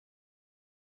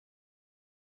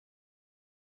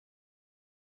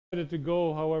it to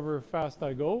go however fast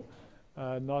I go,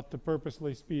 not to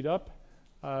purposely speed up,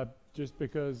 just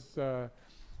because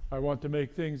I want to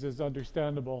make things as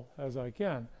understandable as I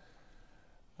can.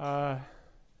 So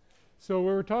we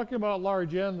were talking about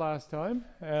large N last time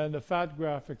and the fat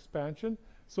graph expansion.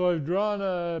 So I've drawn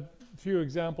a few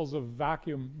examples of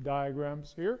vacuum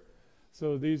diagrams here.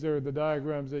 So these are the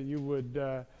diagrams that you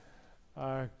would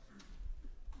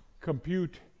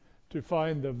compute to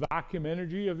find the vacuum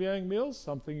energy of Yang-Mills,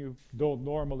 something you don't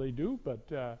normally do, but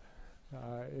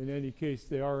in any case,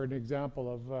 they are an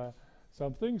example of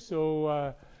something.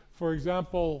 So, for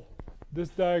example, this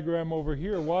diagram over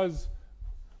here was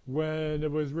when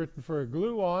it was written for a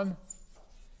gluon,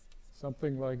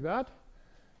 something like that.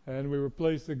 And we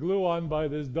replaced the gluon by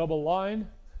this double line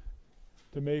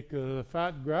to make the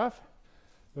fat graph.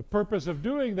 The purpose of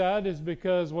doing that is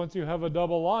because once you have a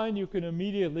double line, you can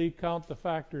immediately count the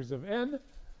factors of n.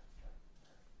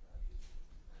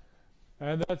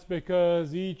 And that's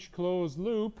because each closed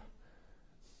loop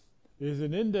is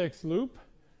an index loop.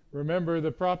 Remember,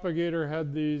 the propagator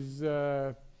had these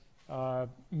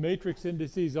matrix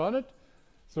indices on it.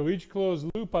 So each closed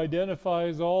loop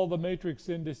identifies all the matrix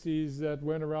indices that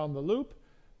went around the loop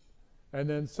and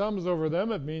then sums over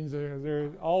them. It means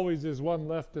there always is one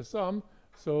left to sum.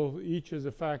 So each is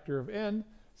a factor of n.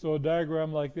 So a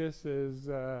diagram like this is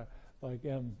like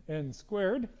n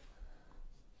squared.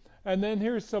 And then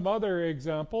here's some other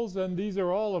examples, and these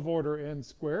are all of order n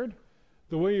squared.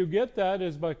 The way you get that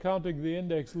is by counting the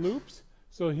index loops.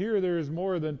 So here there's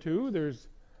more than two. There's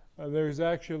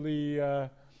actually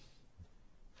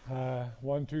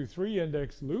 1, 2, 3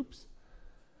 index loops.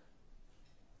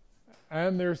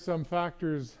 And there's some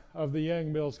factors of the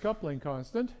Yang-Mills coupling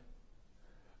constant.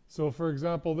 So for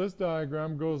example, this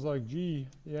diagram goes like G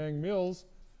Yang-Mills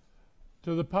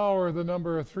to the power of the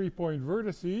number of 3-point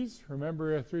vertices.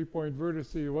 Remember, a 3-point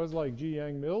vertex was like G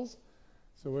Yang-Mills,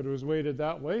 so it was weighted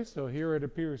that way. So here it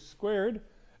appears squared,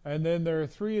 and then there are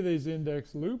 3 of these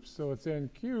index loops, so it's n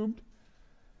cubed.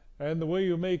 And the way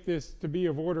you make this to be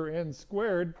of order n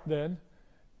squared then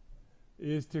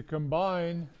is to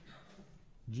combine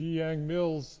G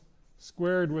Yang-Mills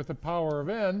squared with the power of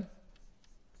n,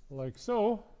 like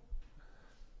so,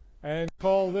 and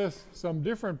call this some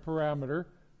different parameter,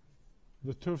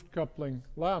 the 't Hooft coupling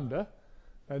lambda,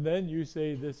 and then you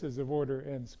say this is of order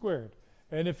n squared.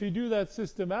 And if you do that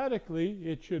systematically,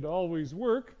 it should always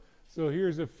work. So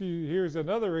here's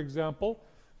another example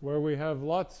where we have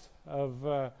lots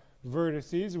of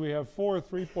vertices. We have 4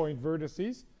 3-point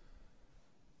vertices.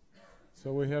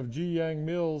 So we have G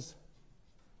Yang-Mills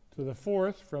to the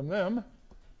 4th from them,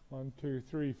 1, 2,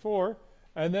 3, 4.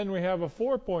 And then we have a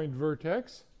 4-point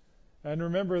vertex. And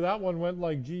remember, that one went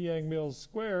like G Yang-Mills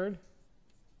squared.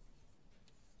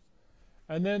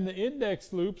 And then the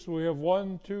index loops, we have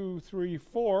 1, 2, 3,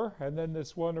 4. And then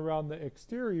this one around the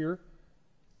exterior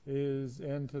is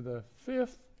n to the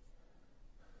 5th.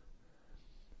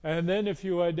 And then if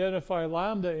you identify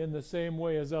lambda in the same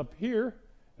way as up here,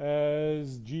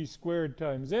 as G squared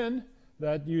times n,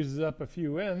 that uses up a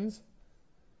few n's.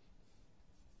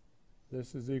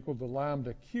 This is equal to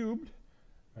lambda cubed,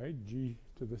 right? G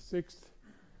to the 6th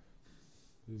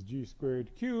is G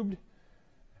squared cubed.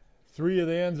 3 of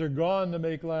the n's are gone to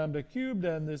make lambda cubed,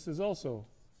 and this is also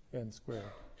n squared.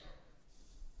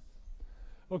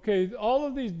 Okay, all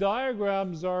of these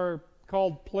diagrams are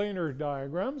called planar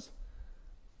diagrams.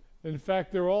 In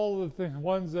fact, they're all the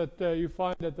ones that you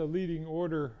find at the leading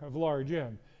order of large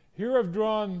n. Here I've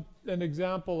drawn an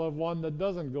example of one that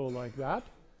doesn't go like that.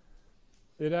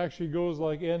 It actually goes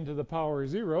like n to the power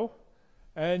 0.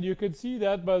 And you can see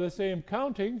that by the same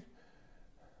counting.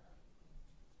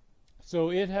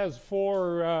 So it has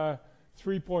 4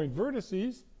 3-point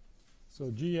vertices.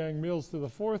 So G Yang-Mills to the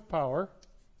 4th power.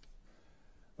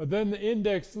 But then the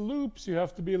index loops you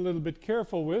have to be a little bit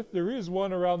careful with. There is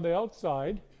one around the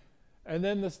outside. And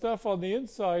then the stuff on the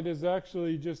inside is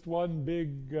actually just one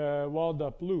big wound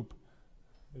up loop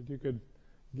that you could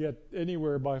get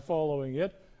anywhere by following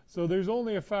it. So there's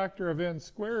only a factor of n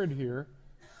squared here.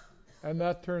 And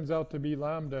that turns out to be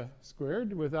lambda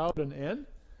squared without an n.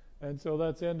 And so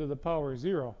that's n to the power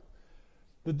 0.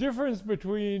 The difference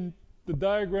between the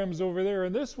diagrams over there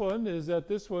and this one is that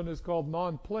this one is called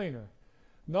non-planar.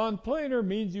 Non-planar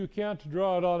means you can't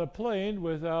draw it on a plane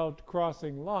without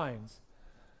crossing lines.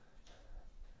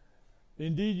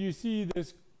 Indeed, you see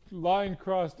this line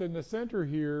crossed in the center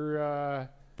here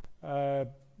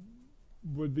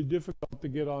would be difficult to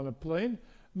get on a plane.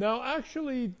 Now,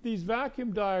 actually, these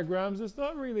vacuum diagrams, it's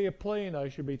not really a plane I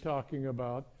should be talking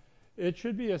about. It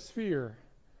should be a sphere.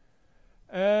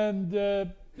 And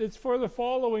it's for the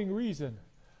following reason.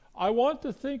 I want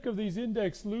to think of these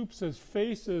index loops as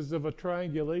faces of a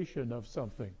triangulation of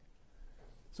something.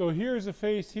 So here's a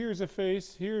face,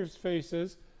 here's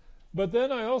faces. But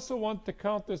then I also want to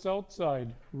count this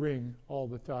outside ring all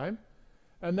the time.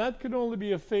 And that can only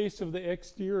be a face of the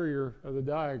exterior of the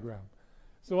diagram.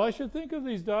 So I should think of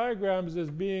these diagrams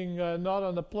as being not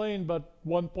on the plane, but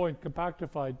one-point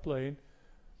compactified plane,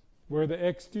 where the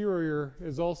exterior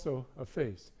is also a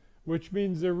face, which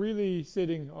means they're really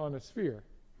sitting on a sphere.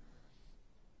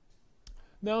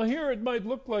 Now here it might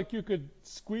look like you could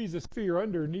squeeze a sphere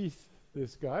underneath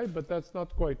this guy, but that's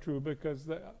not quite true, because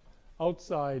the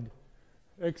outside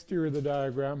exterior of the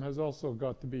diagram has also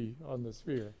got to be on the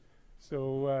sphere.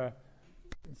 So,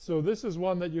 so this is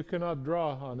one that you cannot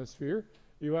draw on a sphere.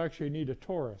 You actually need a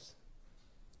torus.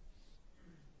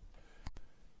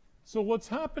 So what's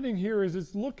happening here is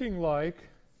it's looking like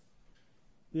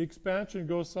the expansion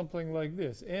goes something like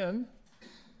this. N,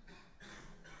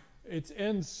 it's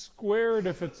n squared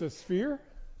if it's a sphere.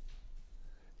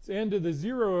 It's n to the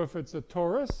 0 if it's a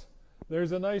torus.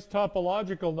 There's a nice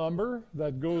topological number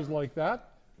that goes like that.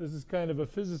 This is kind of a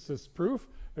physicist's proof.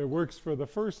 It works for the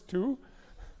first two.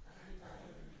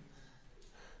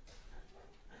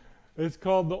 It's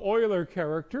called the Euler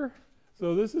character.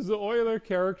 So this is the Euler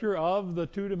character of the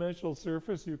two-dimensional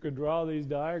surface you can draw these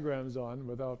diagrams on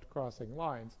without crossing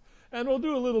lines. And we'll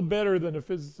do a little better than a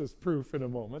physicist's proof in a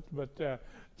moment, but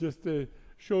just to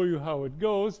show you how it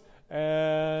goes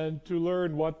and to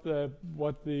learn what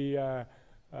the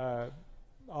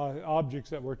objects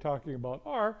that we're talking about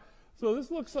are. So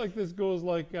this looks like this goes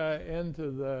like n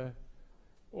to the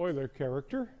Euler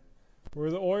character, where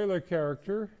the Euler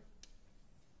character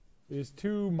is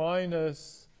 2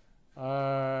 minus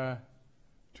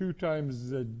 2 times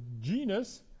the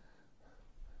genus.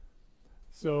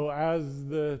 So as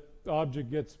the object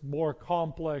gets more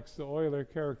complex, the Euler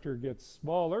character gets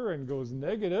smaller and goes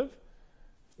negative.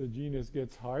 The genus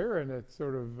gets higher, and it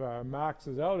sort of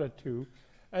maxes out at 2.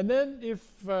 And then if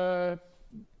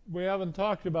we haven't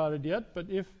talked about it yet, but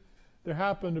if there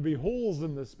happen to be holes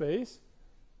in the space,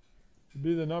 it'd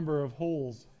be the number of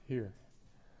holes here.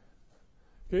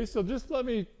 Okay, so just let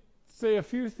me say a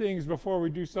few things before we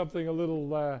do something a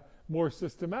little more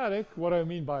systematic, what I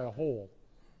mean by a hole.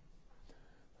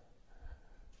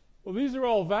 Well, these are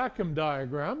all vacuum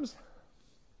diagrams.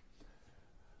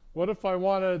 What if I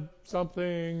wanted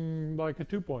something like a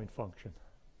two-point function?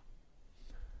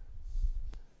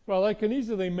 Well, I can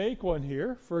easily make one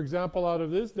here. For example, out of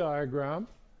this diagram,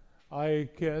 I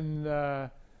can,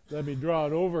 let me draw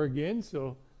it over again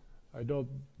so I don't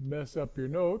mess up your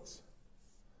notes.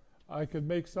 I could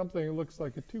make something that looks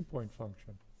like a two-point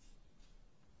function.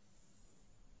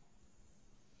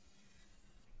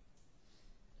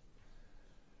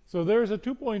 So there's a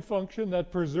two-point function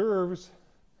that preserves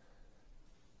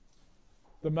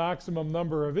the maximum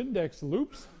number of index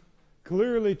loops.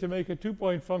 Clearly, to make a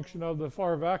two-point function of the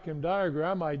far vacuum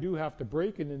diagram, I do have to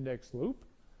break an index loop.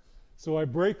 So I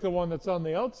break the one that's on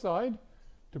the outside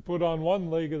to put on one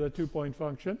leg of the two-point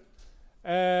function.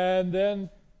 And then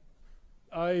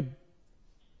I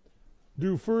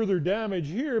do further damage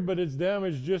here, but it's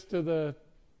damage just to the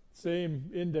same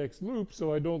index loop,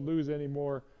 so I don't lose any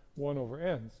more 1 over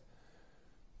n's.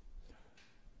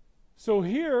 So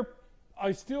here,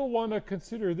 I still want to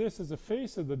consider this as a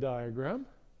face of the diagram.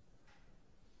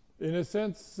 In a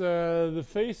sense, the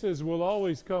faces will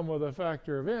always come with a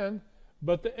factor of n,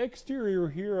 but the exterior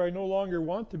here I no longer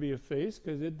want to be a face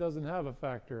because it doesn't have a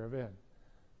factor of n.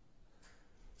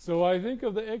 So I think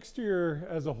of the exterior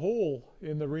as a hole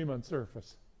in the Riemann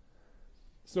surface.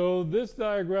 So this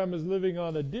diagram is living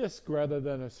on a disk rather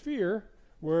than a sphere,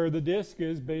 where the disk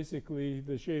is basically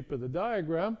the shape of the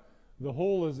diagram. The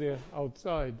hole is the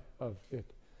outside of it.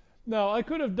 Now, I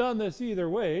could have done this either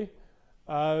way.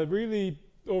 Really,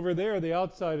 over there, the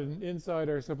outside and inside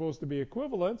are supposed to be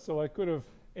equivalent, so I could have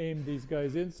aimed these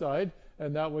guys inside,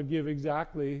 and that would give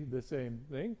exactly the same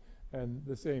thing and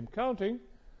the same counting.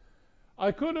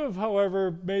 I could have,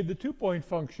 however, made the two-point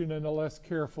function in a less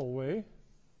careful way.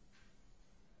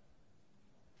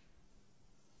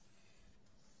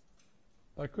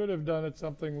 I could have done it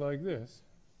something like this.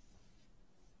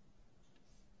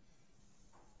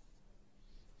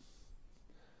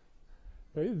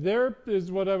 Okay, there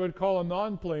is what I would call a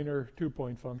non-planar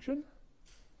two-point function.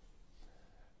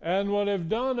 And what I've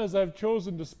done is I've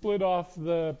chosen to split off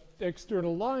the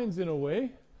external lines in a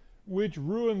way which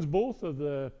ruins both of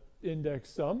the index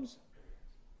sums,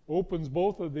 opens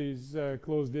both of these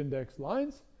closed index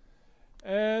lines.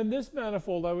 And this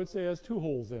manifold, I would say, has two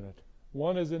holes in it.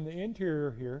 One is in the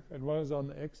interior here, and one is on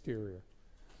the exterior.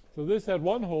 So this had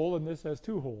one hole, and this has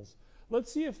two holes.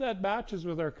 let's see if that matches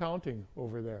with our counting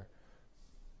over there.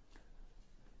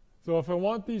 So if I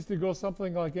want these to go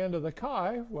something like n to the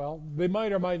chi, well, they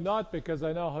might or might not, because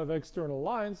I now have external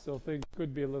lines, so things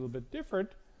could be a little bit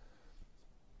different.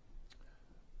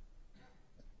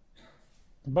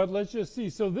 But let's just see.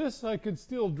 So this I could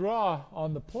still draw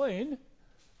on the plane,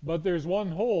 but there's one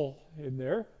hole in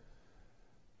there.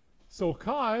 So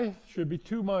chi should be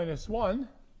 2 minus 1.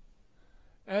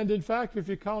 And in fact, if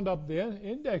you count up the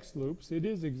index loops, it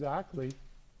is exactly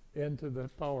n to the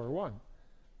power 1.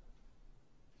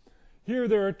 Here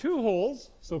there are 2 holes,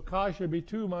 so chi should be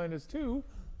 2 minus 2.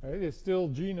 Right? It's still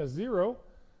genus 0.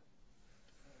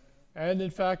 And in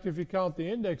fact, if you count the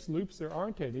index loops, there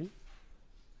aren't any.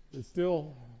 It's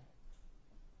still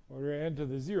order n to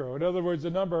the 0. In other words,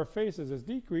 the number of faces has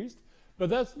decreased. But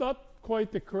that's not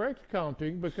quite the correct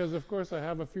counting, because of course I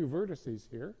have a few vertices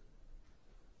here.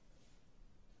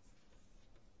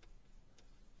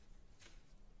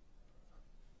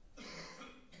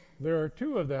 There are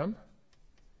 2 of them.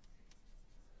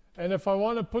 And if I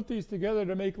want to put these together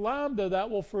to make lambda, that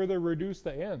will further reduce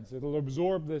the n's. It'll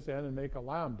absorb this n and make a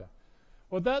lambda.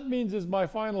 What that means is my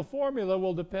final formula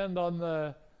will depend on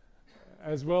the,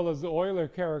 as well as the Euler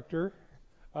character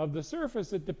of the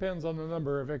surface, it depends on the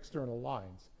number of external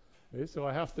lines. Okay, so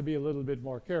I have to be a little bit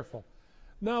more careful.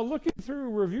 Now, looking through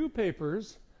review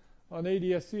papers on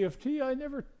ADS-CFT, I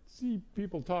never see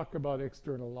people talk about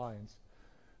external lines.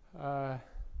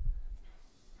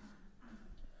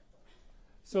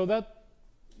 So that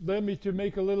led me to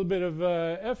make a little bit of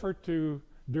effort to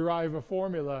derive a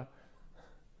formula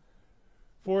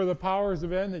for the powers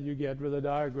of n that you get with a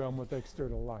diagram with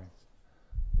external lines.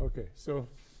 Okay, so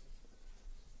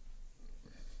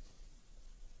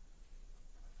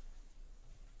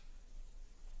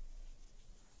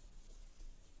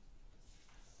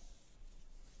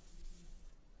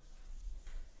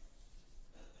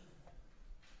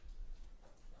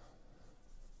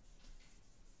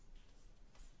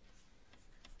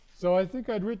I think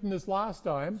I'd written this last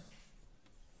time.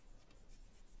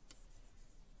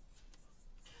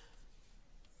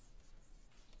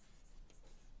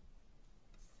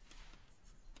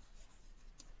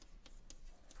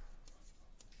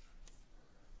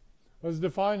 Let's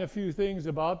define a few things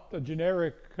about the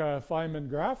generic Feynman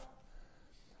graph.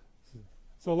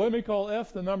 So let me call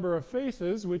f the number of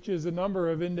faces, which is the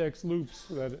number of index loops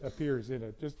that appears in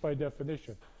it, just by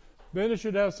definition. Then it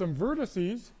should have some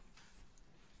vertices.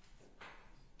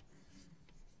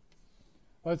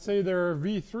 Let's say there are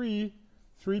V3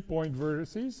 3-point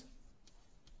vertices.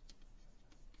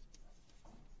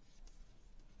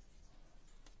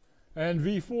 And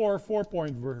V4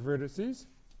 4-point vertices.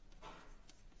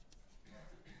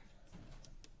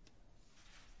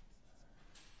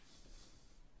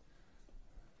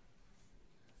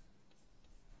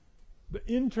 The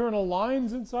internal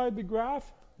lines inside the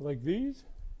graph, like these,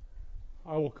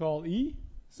 I will call E.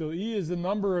 So E is the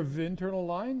number of internal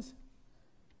lines.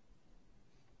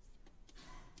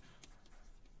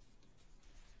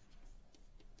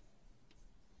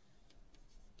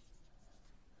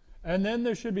 And then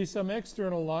there should be some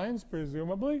external lines,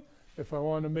 presumably, if I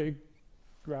want to make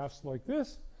graphs like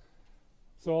this.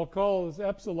 So I'll call this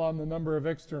epsilon the number of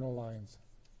external lines.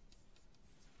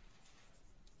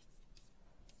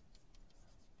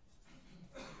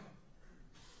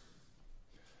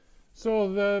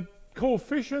 So the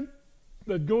coefficient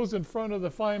that goes in front of the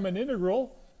Feynman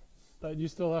integral that you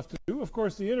still have to do. Of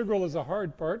course, the integral is a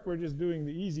hard part. We're just doing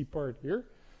the easy part here.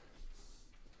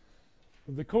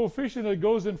 The coefficient that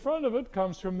goes in front of it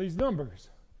comes from these numbers.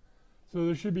 So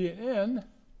there should be an n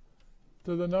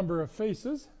to the number of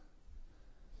faces.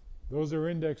 Those are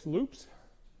index loops.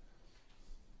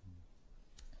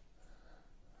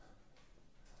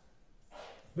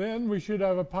 Then we should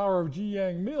have a power of G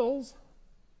Yang-Mills.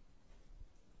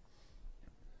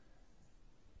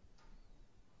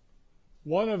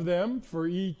 One of them for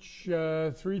each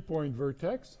 3-point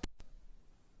vertex.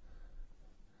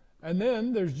 And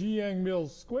then there's G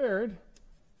Yang-Mills squared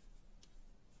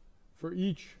for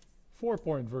each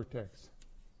 4-point vertex.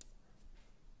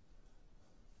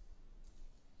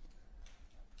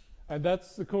 And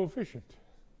that's the coefficient.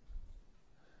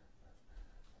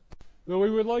 So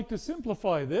we would like to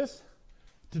simplify this.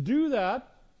 To do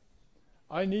that,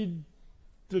 I need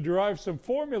to derive some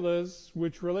formulas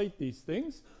which relate these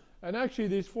things. And actually,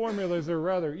 these formulas are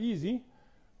rather easy.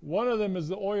 One of them is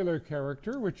the Euler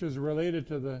character, which is related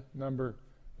to the number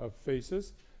of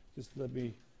faces. Just let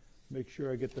me make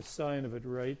sure I get the sign of it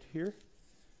right here.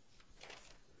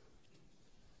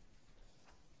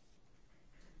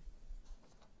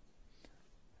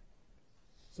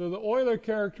 So the Euler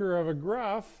character of a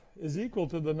graph is equal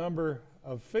to the number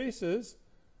of faces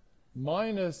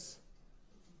minus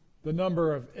the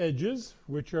number of edges,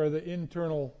 which are the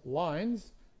internal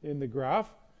lines in the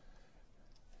graph,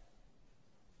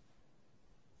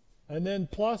 and then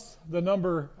plus the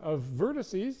number of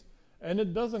vertices, and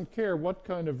it doesn't care what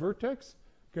kind of vertex.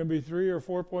 It can be 3 or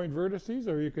 4 point vertices,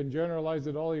 or you can generalize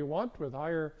it all you want with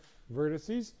higher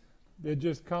vertices. It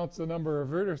just counts the number of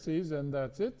vertices, and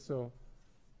that's it. So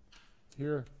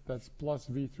here, that's plus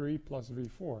V3 plus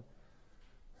V4.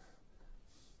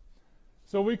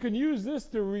 So we can use this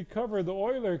to recover the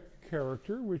Euler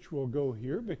character, which will go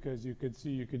here, because you can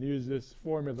see you can use this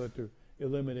formula to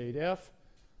eliminate F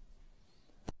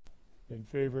in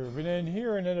favor of an N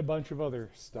here, and then a bunch of other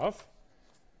stuff.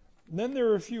 And then there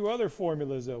are a few other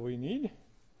formulas that we need.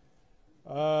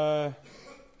 One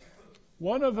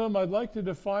of them, I'd like to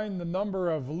define the number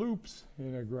of loops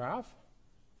in a graph.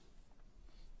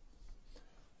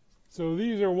 So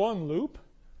these are one loop.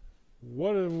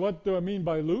 What do I mean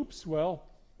by loops? Well,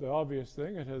 the obvious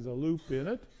thing, it has a loop in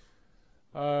it.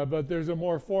 But there's a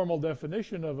more formal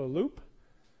definition of a loop.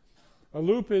 A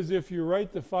loop is if you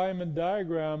write the Feynman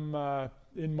diagram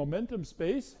in momentum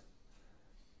space,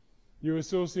 you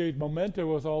associate momenta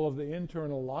with all of the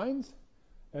internal lines,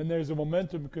 and there's a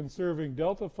momentum conserving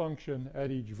delta function at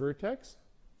each vertex.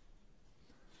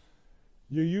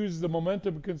 You use the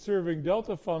momentum conserving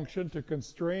delta function to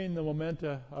constrain the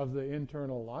momenta of the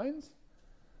internal lines.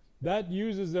 That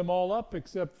uses them all up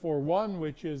except for one,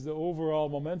 which is the overall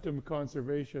momentum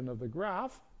conservation of the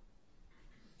graph.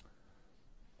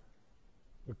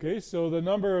 Okay, so the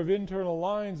number of internal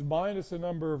lines minus the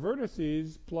number of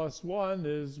vertices plus 1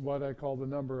 is what I call the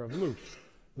number of loops,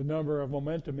 the number of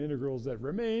momentum integrals that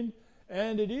remain.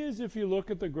 And it is, if you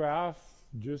look at the graph,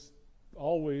 just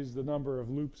always the number of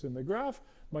loops in the graph.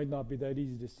 Might not be that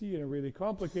easy to see in a really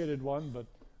complicated one, but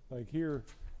like here,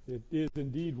 it is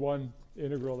indeed one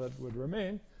integral that would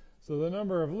remain. So the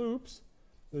number of loops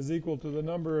is equal to the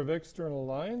number of external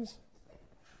lines,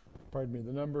 pardon me,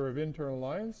 the number of internal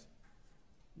lines,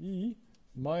 E,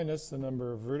 minus the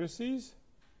number of vertices,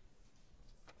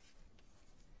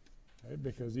 right,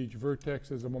 because each vertex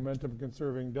is a momentum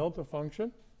conserving delta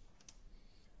function.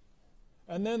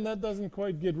 And then that doesn't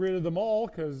quite get rid of them all,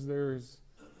 because there's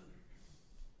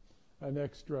an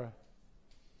extra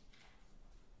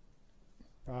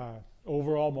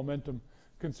overall momentum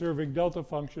conserving delta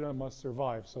function that must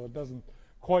survive. So it doesn't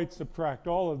quite subtract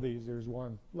all of these. There's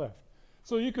one left.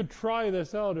 So you could try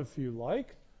this out if you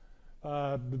like.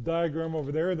 The diagram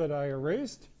over there that I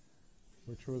erased,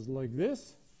 which was like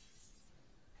this,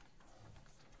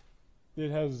 it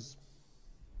has,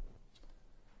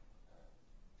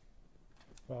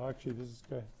 well, actually, this is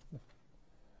kind of,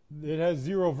 it has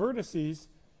 0 vertices.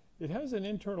 It has an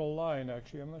internal line,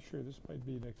 actually. I'm not sure. This might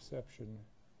be an exception.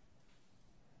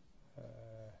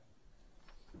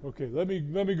 Okay, let me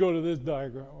go to this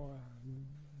diagram.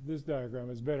 This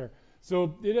diagram is better.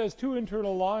 So it has 2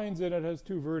 internal lines and it has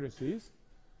 2 vertices.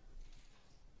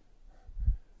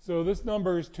 So this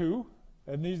number is 2,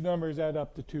 and these numbers add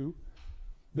up to 2.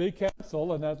 They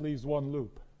cancel, and that leaves one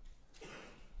loop.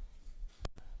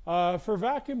 For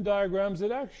vacuum diagrams,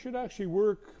 it should actually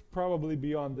work probably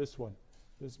beyond this one.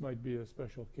 This might be a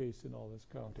special case in all this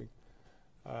counting.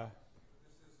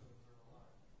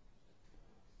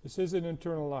 This is an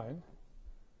internal line.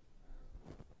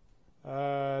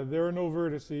 There are no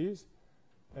vertices,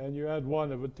 and you add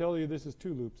 1. It would tell you this is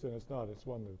 2 loops, and it's not. It's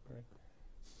 1 loop, right?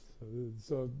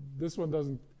 So this one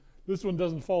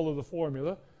doesn't follow the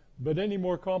formula, but any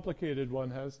more complicated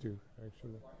one has to,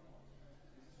 actually.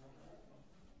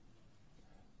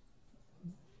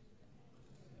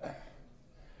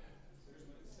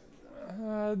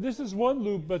 This is 1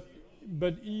 loop,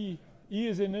 but E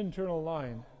is an internal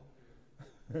line.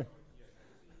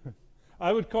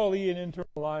 I would call E an internal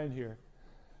line here.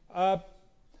 The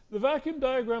vacuum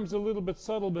diagram is a little bit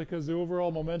subtle because the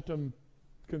overall momentum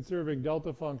conserving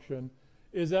delta function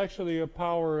is actually a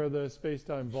power of the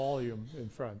space-time volume in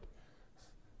front.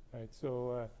 Right,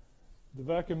 so the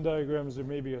vacuum diagrams are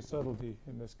maybe a subtlety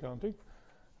in this counting.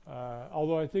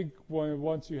 Although I think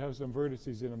once you have some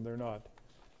vertices in them, they're not.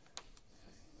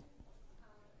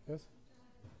 Yes?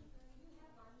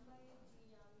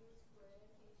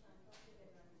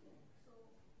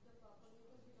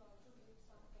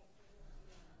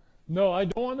 No, I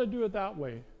don't want to do it that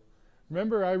way.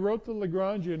 Remember, I wrote the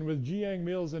Lagrangian with G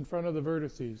Yang-Mills in front of the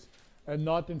vertices and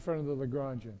not in front of the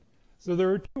Lagrangian. So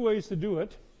there are 2 ways to do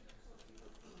it.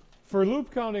 For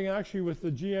loop counting, actually, with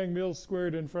the G Yang-Mills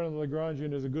squared in front of the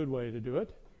Lagrangian is a good way to do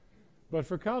it. But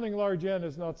for counting large N,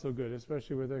 it's not so good,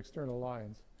 especially with external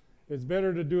lines. It's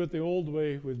better to do it the old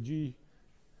way with G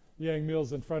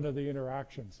Yang-Mills in front of the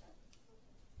interactions.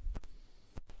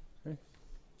 Okay.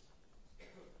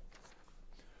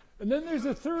 And then there's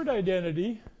a third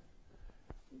identity,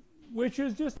 which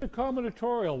is just a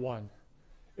combinatorial one.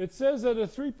 It says that a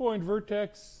 3-point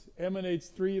vertex emanates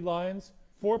 3 lines,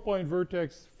 4-point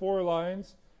vertex 4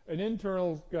 lines, an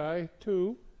internal guy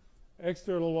 2,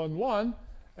 external one 1,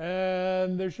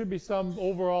 and there should be some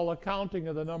overall accounting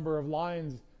of the number of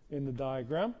lines in the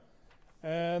diagram,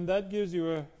 and that gives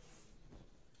you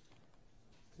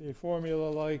a formula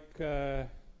like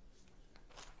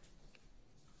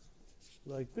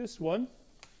this one,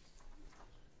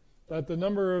 that the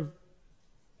number of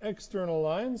external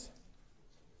lines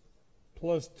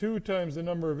plus 2 times the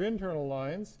number of internal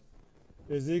lines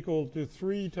is equal to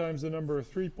 3 times the number of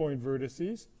 3-point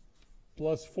vertices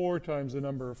plus 4 times the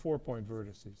number of 4-point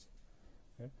vertices.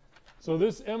 Okay. So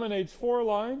this emanates 4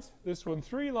 lines, this one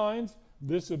 3 lines,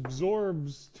 this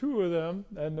absorbs 2 of them,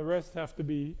 and the rest have to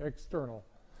be external.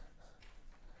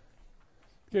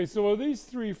 Okay, so with these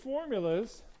 3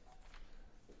 formulas,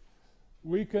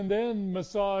 we can then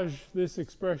massage this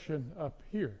expression up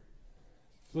here.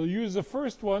 So use the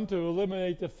first one to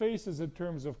eliminate the faces in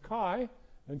terms of chi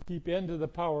and keep n to the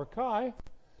power chi,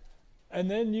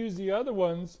 and then use the other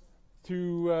ones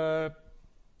to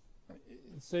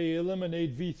say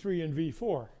eliminate V3 and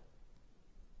V4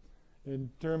 in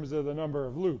terms of the number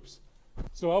of loops.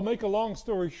 So I'll make a long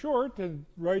story short and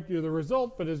write you the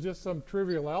result, but it's just some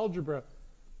trivial algebra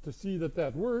to see that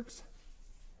that works.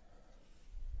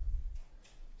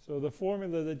 So the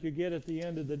formula that you get at the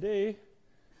end of the day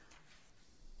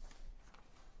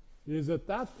is that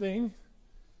that thing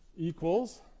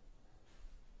equals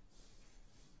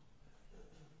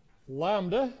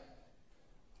lambda,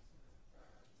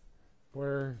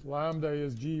 where lambda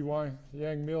is G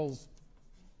Yang-Mills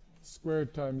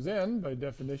squared times n by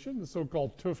definition, the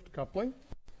so-called Tuft coupling.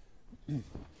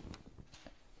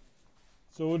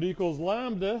 So it equals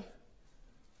lambda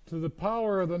to the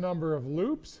power of the number of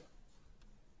loops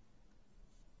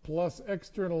plus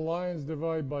external lines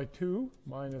divided by 2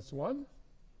 minus 1.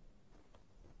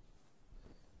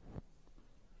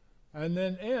 And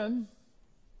then n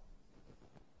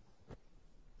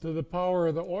to the power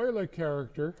of the Euler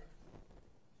character,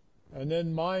 and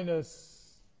then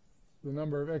minus the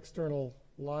number of external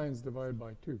lines divided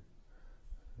by 2.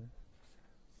 Okay.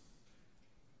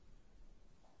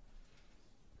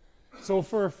 So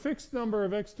for a fixed number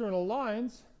of external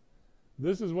lines,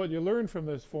 this is what you learn from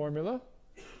this formula.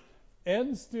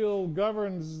 N still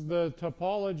governs the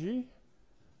topology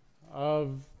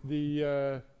of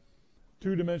the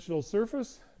two-dimensional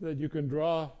surface that you can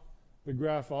draw the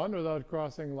graph on without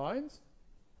crossing lines.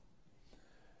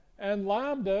 And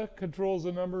lambda controls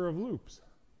the number of loops.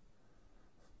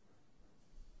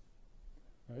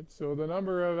 Right? So the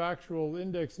number of actual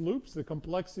index loops, the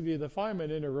complexity of the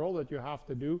Feynman integral that you have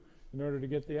to do in order to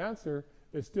get the answer,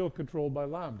 is still controlled by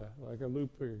lambda, like a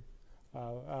loop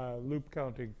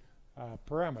counting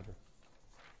parameter.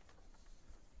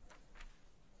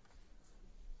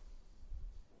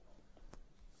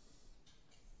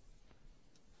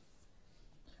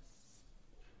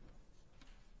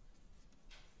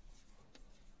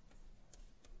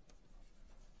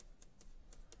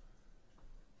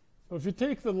 So if you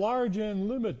take the large n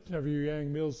limit of your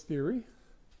Yang-Mills theory,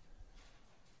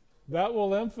 that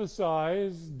will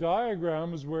emphasize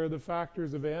diagrams where the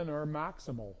factors of n are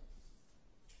maximal.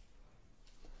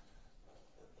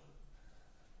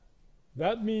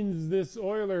 That means this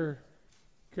Euler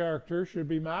character should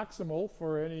be maximal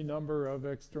for any number of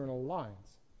external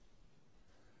lines.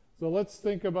 So let's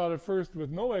think about it first with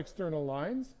no external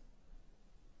lines.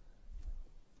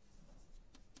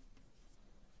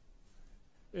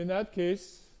 In that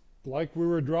case, like we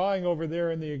were drawing over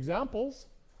there in the examples,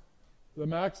 the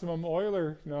maximum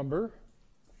Euler number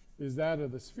is that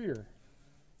of the sphere.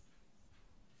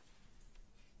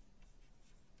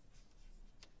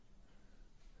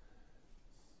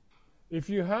 If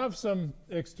you have some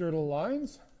external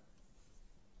lines,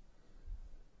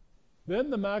 then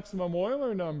the maximum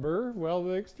Euler number, well,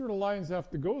 the external lines have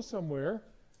to go somewhere.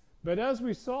 But as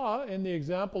we saw in the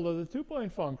example of the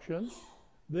two-point function,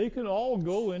 they can all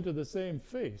go into the same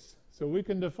face. So we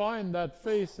can define that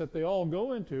face that they all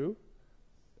go into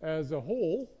as a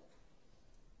hole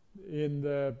in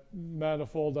the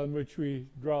manifold on which we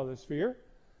draw the sphere.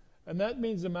 And that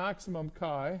means the maximum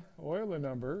chi, Euler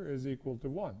number, is equal to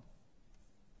 1.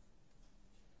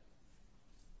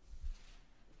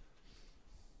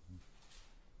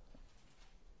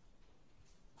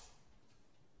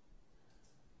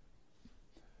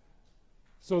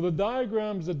 So the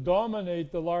diagrams that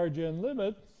dominate the large n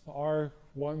limit are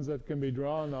ones that can be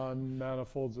drawn on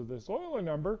manifolds of this Euler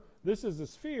number. This is a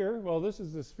sphere. Well, this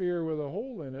is a sphere with a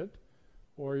hole in it,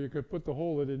 or you could put the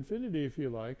hole at infinity if you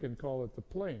like and call it the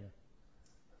plane.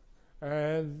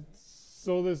 And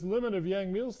so this limit of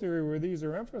Yang-Mills theory where these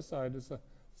are emphasized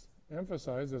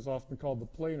is often called the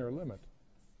planar limit.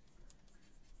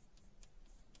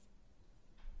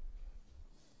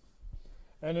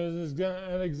 And as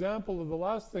an example of the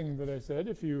last thing that I said,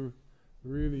 if you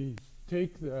really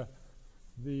take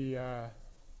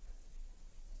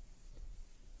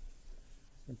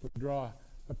simply draw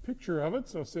a picture of it.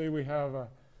 So say we have a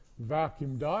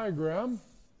vacuum diagram.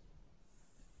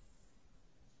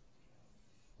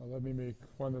 Well, let me make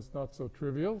one that's not so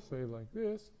trivial, say like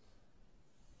this.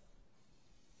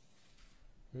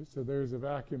 Okay, so there's a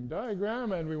vacuum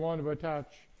diagram, and we want to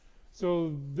attach.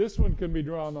 So this one can be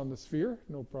drawn on the sphere,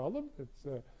 no problem.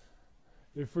 It's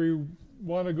if we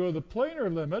want to go the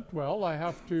planar limit, well, I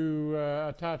have to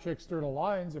attach external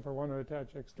lines. If I want to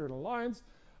attach external lines,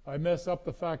 I mess up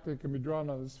the fact that it can be drawn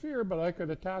on the sphere, but I could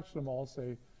attach them all,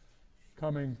 say,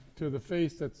 coming to the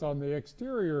face that's on the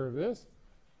exterior of this.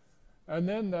 And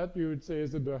then that, you would say,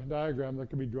 is a diagram that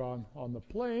can be drawn on the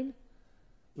plane.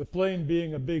 The plane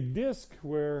being a big disk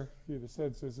where, in a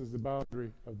sense, this is the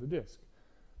boundary of the disk.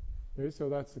 Okay, so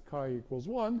that's the chi equals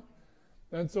 1.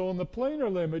 And so in the planar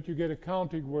limit, you get a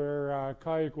counting where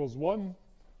chi equals 1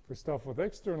 for stuff with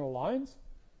external lines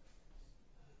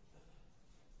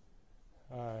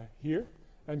here,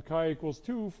 and chi equals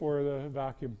 2 for the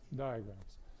vacuum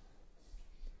diagrams.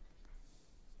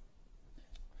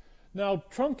 Now,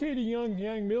 truncating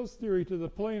Yang-Mills theory to the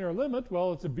planar limit,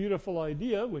 well, it's a beautiful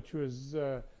idea, which was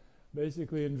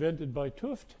basically invented by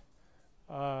Tufte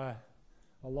a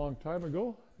long time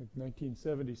ago, like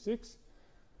 1976.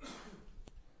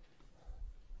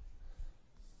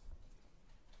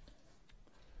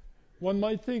 One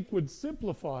might think would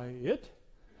simplify it.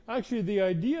 Actually, the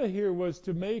idea here was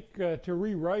to make, to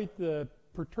rewrite the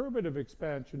perturbative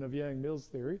expansion of Yang-Mills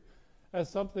theory as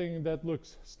something that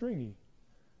looks stringy.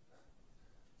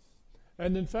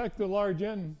 And in fact, the large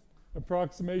N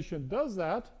approximation does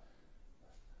that,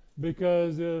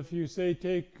 because if you say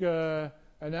take an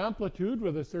amplitude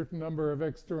with a certain number of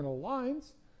external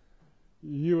lines,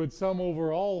 you would sum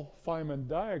over all Feynman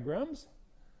diagrams.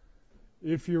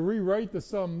 If you rewrite the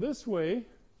sum this way,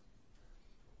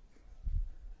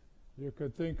 you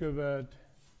could think of it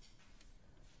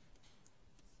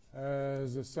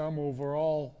as a sum over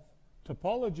all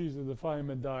topologies of the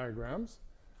Feynman diagrams.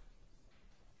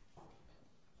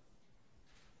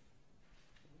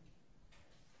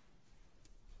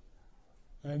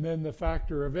 And then the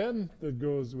factor of n that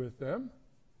goes with them.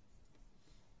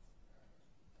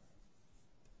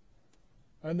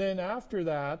 And then after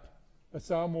that, a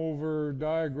sum over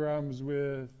diagrams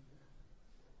with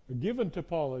a given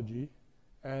topology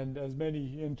and as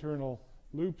many internal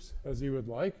loops as you would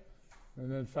like,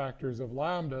 and then factors of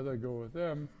lambda that go with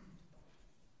them.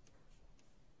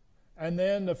 And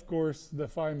then, of course, the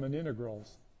Feynman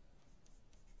integrals.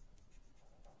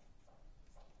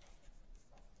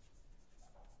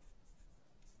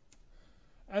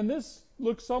 And this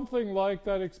looks something like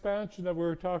that expansion that we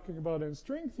were talking about in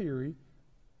string theory,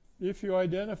 if you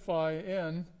identify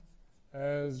n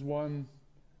as 1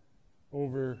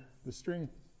 over the string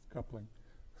coupling.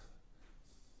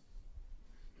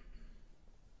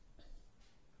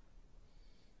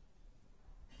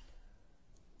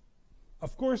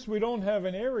 Of course, we don't have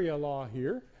an area law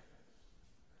here,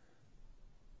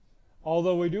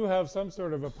 although we do have some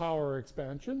sort of a power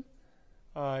expansion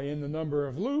in the number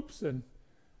of loops, and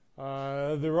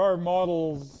there are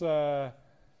models,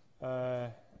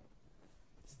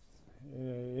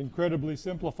 incredibly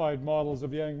simplified models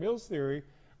of Yang-Mills theory,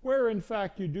 where in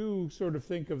fact you do sort of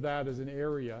think of that as an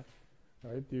area,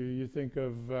 right? You think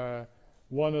of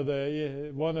one of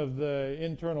the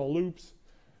internal loops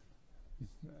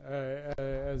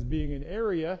as being an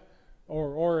area,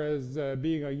 or as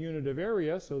being a unit of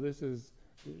area. So this is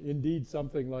indeed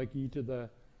something like e to the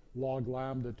log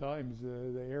lambda times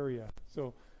the area.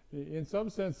 So in some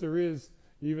sense, there is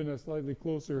even a slightly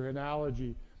closer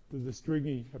analogy to the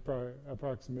stringy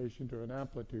approximation to an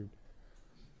amplitude.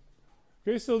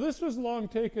 Okay, so this was long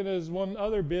taken as one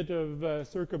other bit of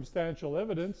circumstantial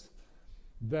evidence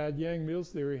that Yang-Mills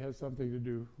theory has something to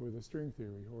do with a string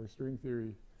theory, or string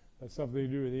theory has something to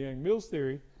do with the Yang-Mills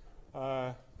theory.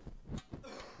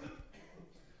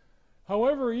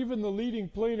 However, even the leading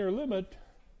planar limit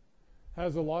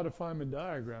has a lot of Feynman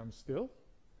diagrams still.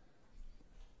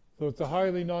 So it's a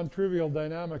highly non-trivial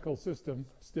dynamical system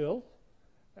still.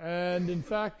 And in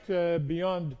fact,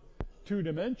 beyond 2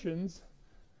 dimensions,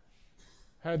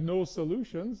 had no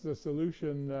solutions. The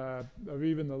solution of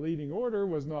even the leading order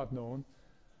was not known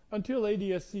until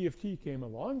ADS-CFT came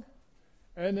along.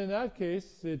 And in that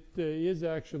case, it is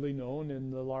actually known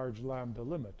in the large lambda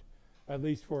limit, at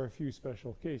least for a few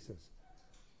special cases.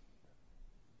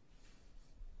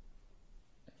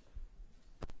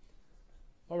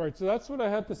 All right, so that's what I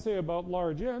had to say about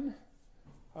large N.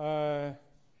 I've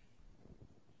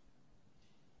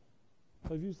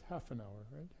used half an hour,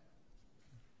 right?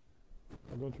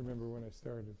 I don't remember when I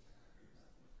started.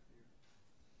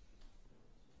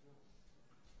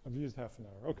 I've used half an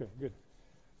hour. Okay, good.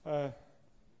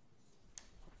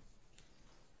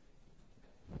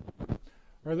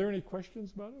 Are there any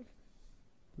questions about it?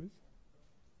 Please.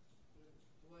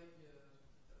 Why was the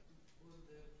epsilon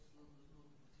is not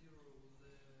 0,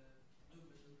 the luminant term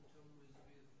is with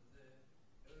the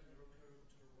earlier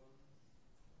character 1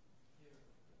 here?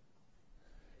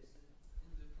 Is it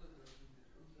in the planar limit,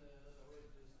 on the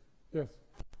radius? Yes.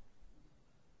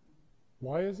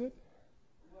 Why is it?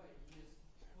 Why? Yes.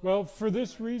 Well, for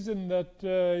this reason that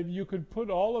you could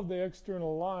put all of the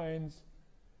external lines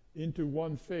into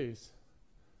one face.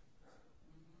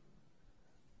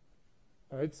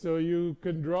 Right, so you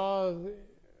can draw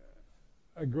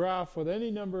a graph with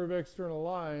any number of external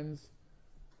lines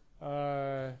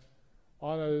on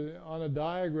a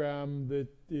diagram that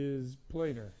is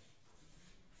planar.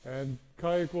 And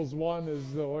chi equals 1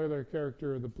 is the Euler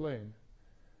character of the plane.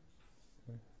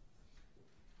 Okay.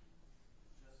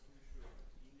 Just to be sure,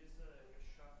 in this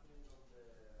reshuffling of the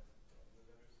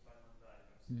various Feynman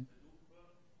diagrams, Mhm. the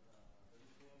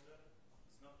loop order is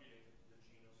not related to the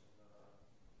genus of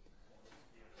the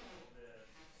sphere, of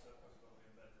the surface where we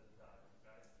embedded the diagram,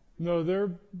 right? No,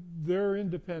 they're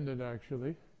independent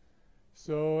actually.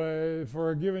 So for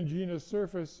a given genus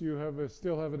surface, you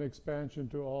still have an expansion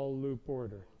to all loop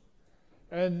order.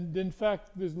 And in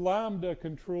fact, this lambda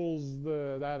controls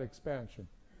that expansion.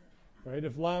 Right?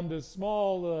 If lambda is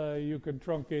small, you can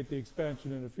truncate the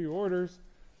expansion in a few orders.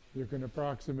 You can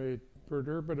approximate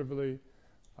perturbatively.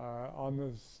 On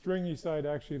the stringy side,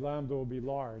 actually, lambda will be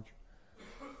large.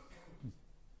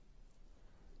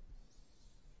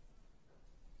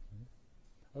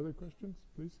 Other questions,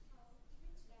 please?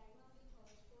 Which diagram will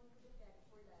correspond to the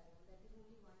tadpole diagram? That is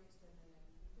only one external line.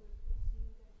 Because it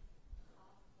seems that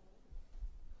half whole.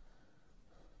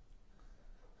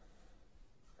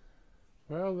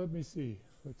 Well, let me see.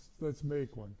 Let's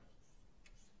make one.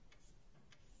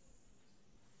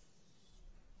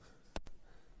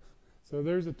 So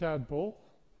there's a tadpole.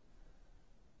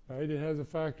 Right? It has a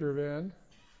factor of n,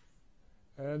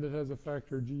 and it has a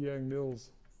factor g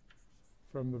Yang-Mills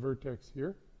from the vertex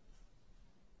here.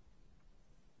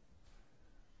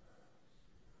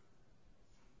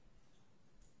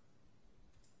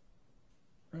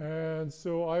 And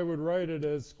so I would write it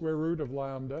as square root of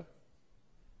lambda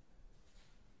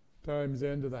times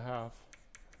n to the half.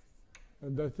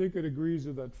 And I think it agrees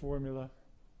with that formula.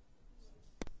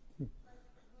 But if I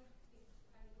look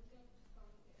at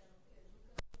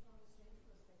from a strength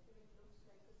perspective, it looks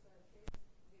like a surface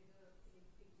with a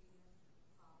elliptic genus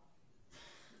half.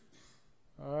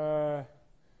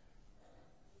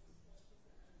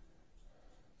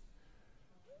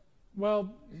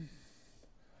 Well,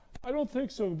 I don't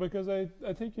think so, because I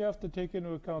think you have to take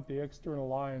into account the external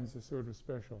lines as sort of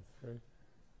special, right?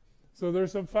 So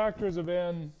there's some factors of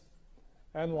n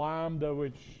and lambda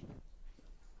which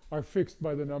are fixed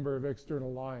by the number of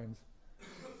external lines. So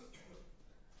in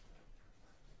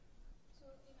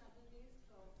other ways,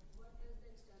 what does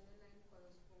the external line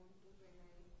correspond to when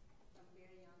I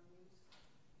compare Yang-Mills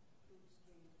to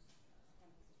strings?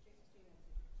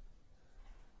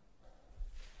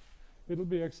 It'll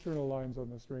be external lines on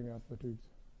the string amplitudes,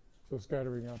 so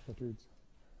scattering amplitudes.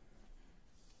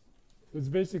 It's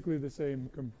basically the same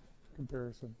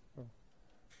comparison. So.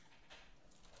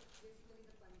 Basically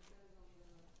the punctures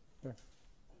on the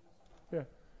Yeah.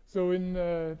 So in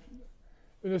a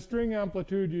string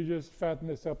amplitude, you just fatten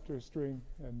this up to a string,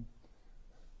 and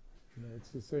it's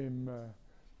the same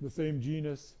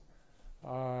genus.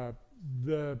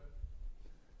 The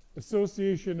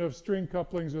association of string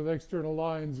couplings with external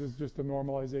lines is just a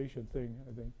normalization thing,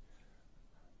 I think.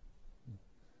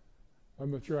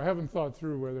 I'm not sure. I haven't thought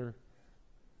through whether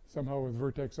somehow with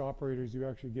vertex operators you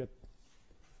actually get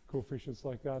coefficients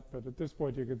like that, but at this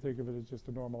point you can think of it as just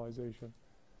a normalization.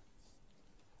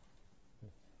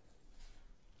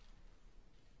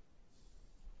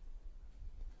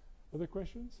 Other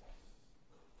questions?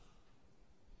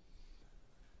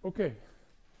 Okay.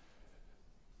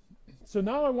 So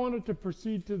now I wanted to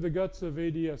proceed to the guts of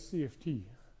ADS-CFT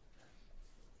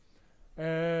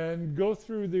and go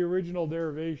through the original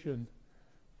derivation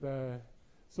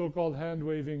so-called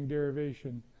hand-waving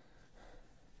derivation,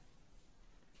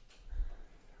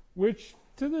 which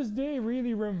to this day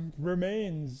really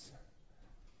remains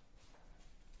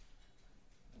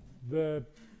the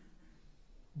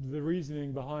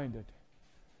reasoning behind it.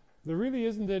 There really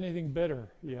isn't anything better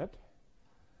yet.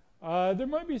 There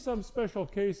might be some special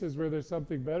cases where there's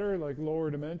something better, like lower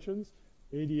dimensions,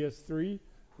 ADS3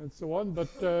 and so on, but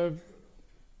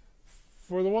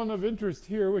for the one of interest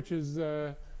here, which is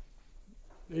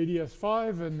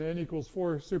ADS5 and n equals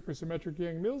 4 supersymmetric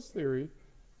Yang-Mills theory,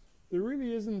 there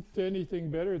really isn't anything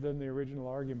better than the original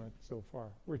argument so far,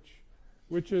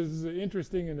 which is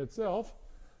interesting in itself.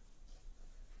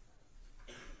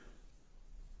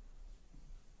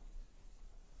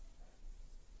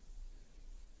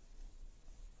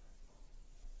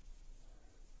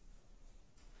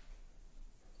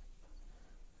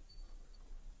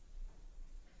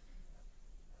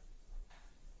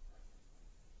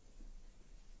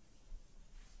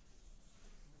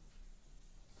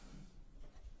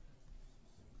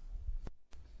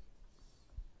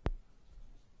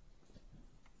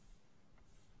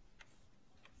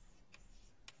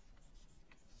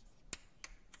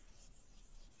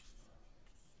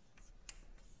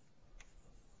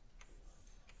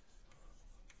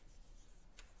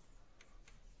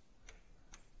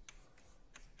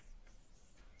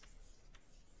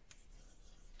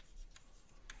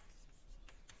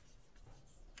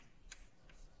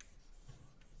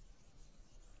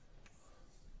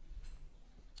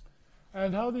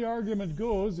 And how the argument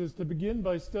goes is to begin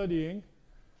by studying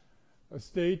a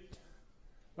state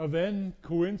of n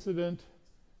coincident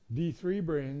D3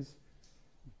 branes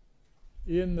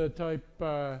in the type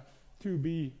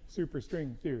 2B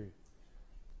superstring theory.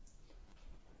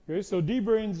 Okay, so D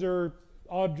branes are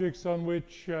objects on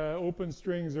which open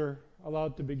strings are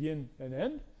allowed to begin and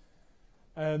end.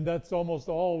 And that's almost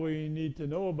all we need to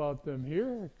know about them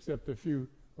here, except a few,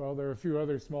 well, there are a few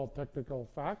other small technical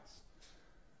facts.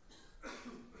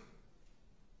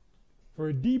 For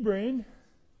a D brane,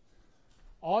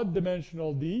 odd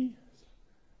dimensional D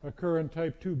occur in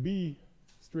type 2B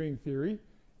string theory,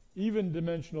 even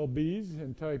dimensional B's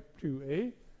in type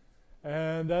 2A,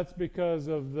 and that's because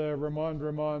of the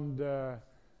Ramond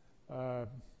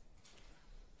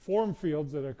form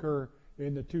fields that occur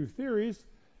in the two theories.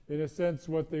 In a sense,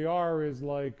 what they are is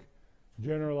like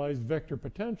generalized vector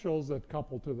potentials that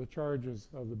couple to the charges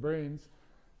of the branes,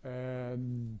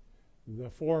 and the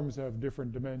forms have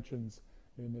different dimensions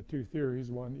in the two theories,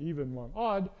 one even, one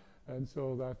odd, and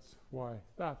so that's why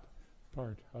that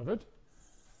part of it.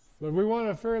 But we want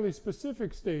a fairly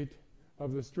specific state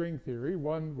of the string theory,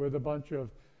 one with a bunch of,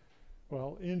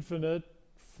 well, infinite,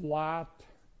 flat,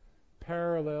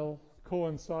 parallel,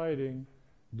 coinciding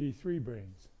D3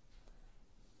 branes.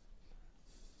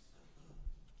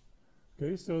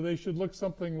 Okay, so they should look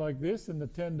something like this in the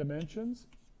 10 dimensions.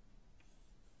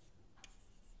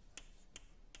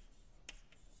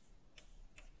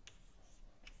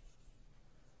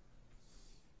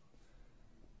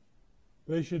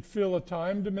 They should fill a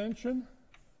time dimension.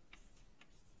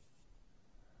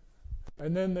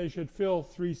 And then they should fill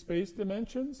 3 space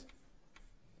dimensions.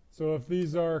 So if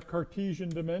these are Cartesian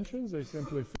dimensions, they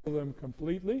simply fill them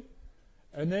completely.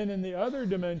 And then in the other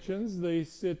dimensions, they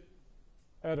sit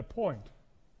at a point.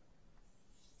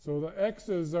 So the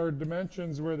x's are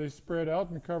dimensions where they spread out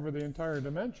and cover the entire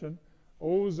dimension.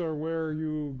 O's are where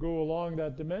you go along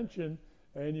that dimension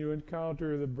and you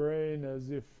encounter the brane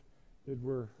as if it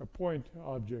were a point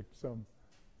object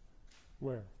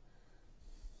somewhere.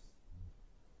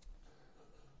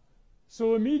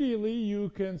 So immediately you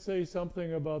can say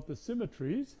something about the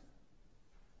symmetries.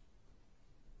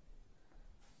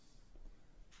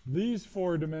 These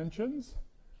 4 dimensions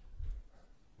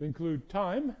include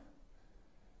time.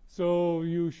 So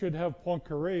you should have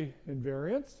Poincare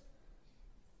invariance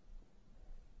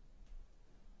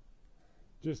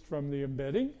just from the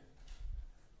embedding.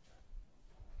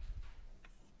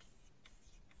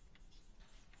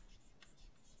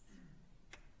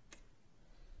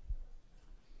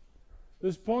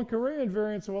 This Poincare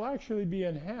invariance will actually be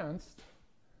enhanced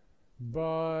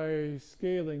by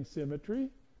scaling symmetry,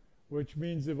 which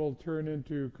means it will turn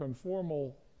into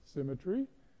conformal symmetry.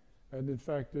 And in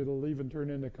fact, it'll even turn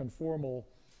into conformal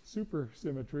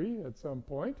supersymmetry at some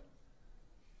point.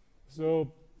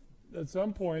 So at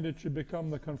some point, it should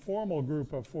become the conformal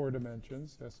group of 4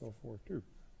 dimensions, SO42.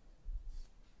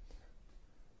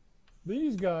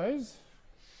 These guys,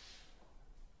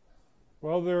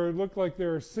 well, look like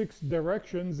there are 6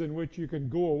 directions in which you can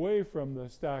go away from the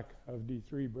stack of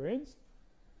D3 branes.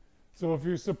 So if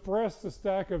you suppress the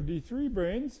stack of D3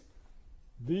 branes,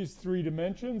 these 3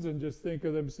 dimensions and just think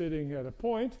of them sitting at a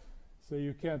point. So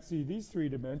you can't see these 3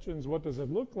 dimensions. What does it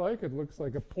look like? It looks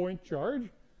like a point charge,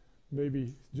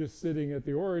 maybe just sitting at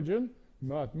the origin,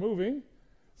 not moving.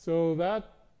 So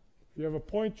that, if you have a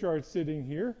point charge sitting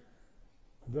here,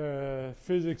 the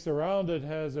physics around it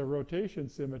has a rotation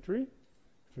symmetry.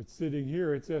 If it's sitting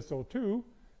here, it's SO2.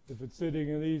 If it's sitting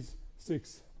in these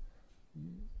 6,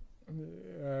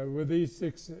 with these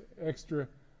 6 extra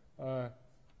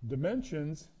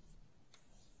dimensions,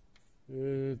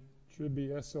 it should be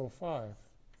SO5. Is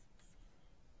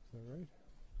that right?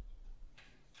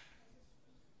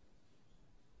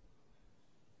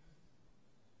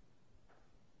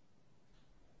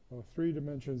 Oh, 3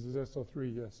 dimensions is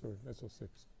SO3, yes, sorry, SO6.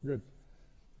 Good,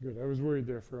 good. I was worried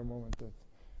there for a moment that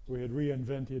we had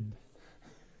reinvented.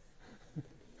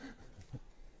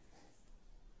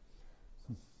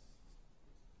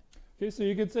 Okay, so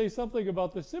you could say something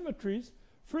about the symmetries.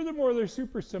 Furthermore, they're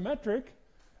supersymmetric,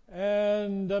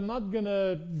 and I'm not going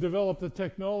to develop the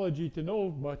technology to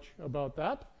know much about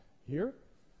that here,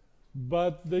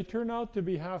 but they turn out to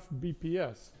be half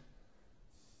BPS,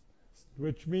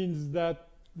 which means that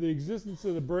the existence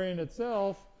of the brain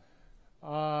itself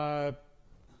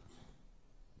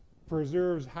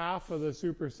preserves half of the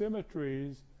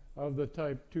supersymmetries of the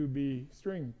type 2B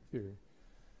string theory.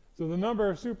 So the number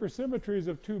of supersymmetries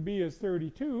of 2B is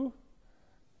 32.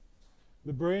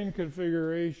 The brain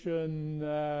configuration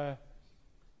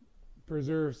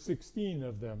preserves 16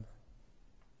 of them.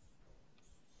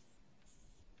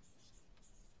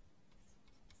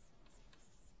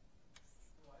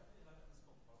 Why do you have this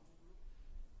conformal group?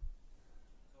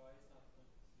 So why is not this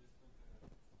group?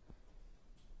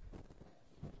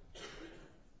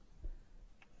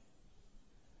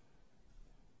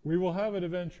 We will have it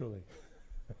eventually.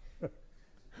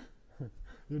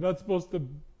 You're not supposed to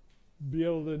be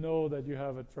able to know that you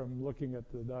have it from looking at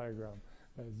the diagram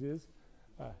as is.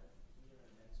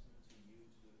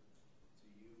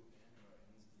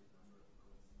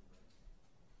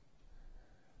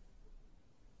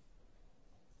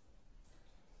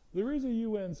 There is a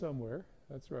UN somewhere,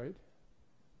 that's right.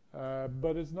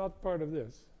 But it's not part of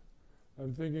this.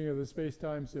 I'm thinking of the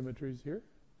space-time symmetries here.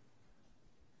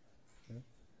 Okay.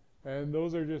 And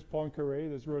those are just Poincaré,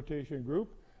 this rotation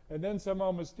group. And then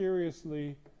somehow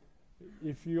mysteriously,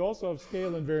 if you also have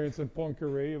scale invariance in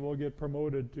Poincaré, it will get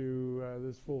promoted to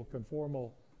this full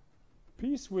conformal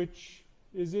piece, which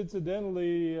is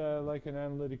incidentally like an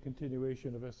analytic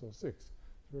continuation of SO6. It's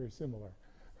very similar.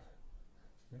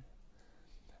 Okay.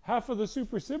 Half of the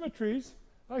supersymmetries,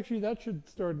 actually that should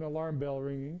start an alarm bell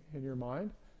ringing in your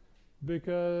mind,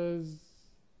 because,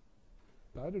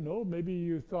 I don't know, maybe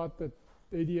you thought that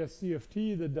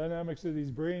ADS-CFT, the dynamics of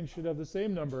these brains, should have the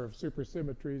same number of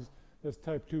supersymmetries as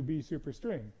type 2B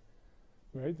superstring,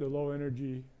 right? The low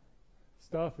energy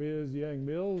stuff is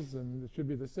Yang-Mills, and it should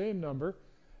be the same number.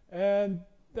 And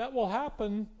that will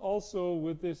happen also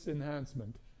with this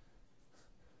enhancement,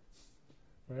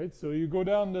 right? So you go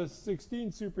down to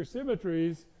 16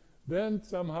 supersymmetries, then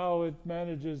somehow it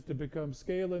manages to become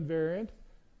scale invariant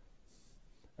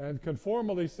and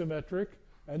conformally symmetric.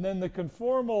 And then the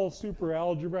conformal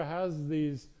superalgebra has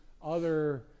these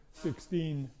other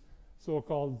 16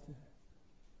 so-called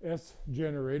S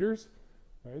generators,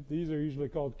 right? These are usually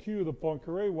called Q, the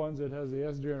Poincaré ones. It has the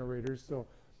S generators. So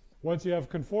once you have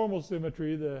conformal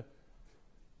symmetry, the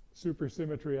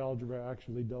supersymmetry algebra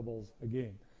actually doubles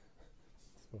again.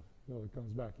 So it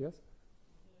comes back, yes?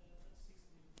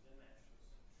 16 dimensions.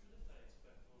 Shouldn't I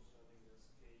expect also having the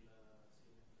scale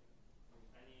symmetry?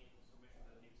 Any transformation that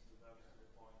leads to that to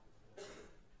the point of the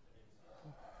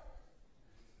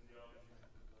in the origin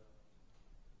of the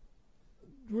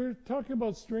We're talking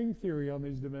about string theory on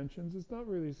these dimensions. It's not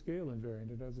really scale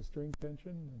invariant. It has a string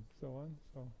tension and so on.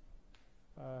 So,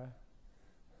 all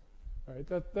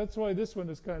right, that's why this one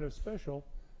is kind of special.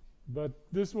 But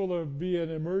this will be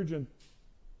an emergent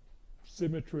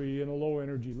symmetry in a low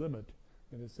energy limit,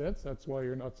 in a sense. That's why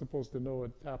you're not supposed to know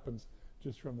it happens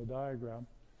just from the diagram.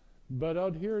 But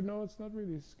out here, no, it's not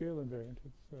really scale invariant.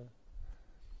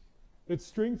 It's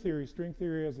string theory. String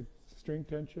theory has a string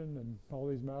tension and all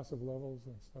these massive levels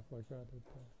and stuff like that.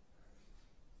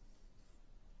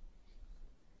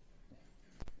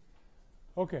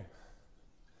 Okay.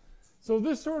 So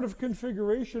this sort of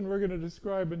configuration we're going to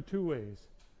describe in 2 ways.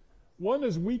 One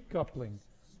is weak coupling.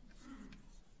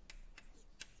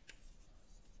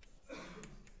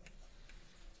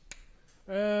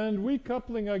 And weak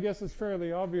coupling, I guess, is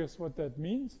fairly obvious what that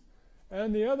means.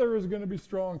 And the other is going to be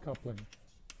strong coupling.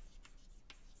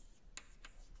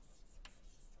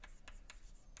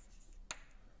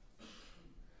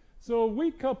 So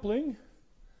weak coupling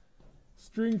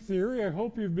string theory I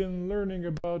hope you've been learning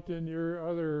about in your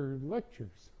other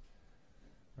lectures.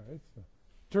 Right? So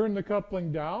turn the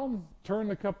coupling down, turn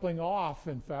the coupling off,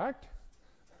 in fact.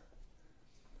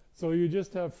 So you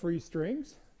just have free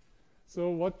strings. So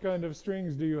what kind of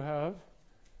strings do you have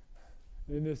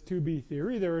in this 2B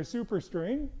theory? They're a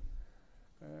superstring,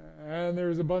 and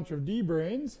there's a bunch of D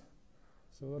branes.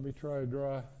 So let me try to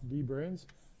draw D branes.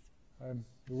 I'm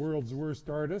the world's worst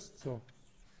artist, so.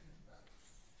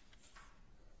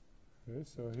 Okay,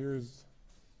 so here's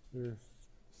your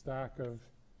stack of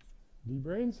D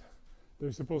branes.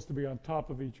 They're supposed to be on top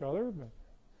of each other.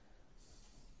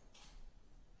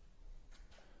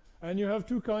 And you have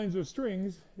two kinds of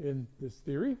strings in this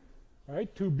theory.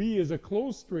 Right? 2B is a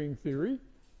closed string theory.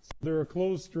 So there are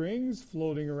closed strings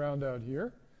floating around out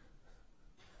here.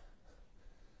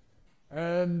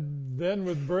 And then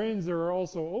with branes, there are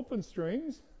also open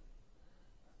strings.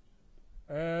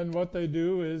 And what they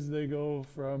do is they go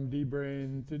from D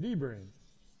brane to D brane.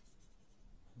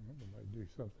 They might do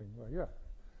something like that.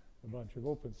 A bunch of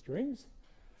open strings.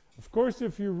 Of course,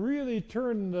 if you really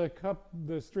turn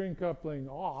the string coupling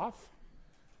off,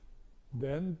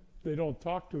 then they don't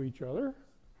talk to each other.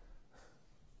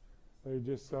 They're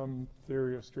just some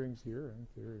theory of strings here and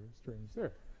theory of strings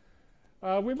there.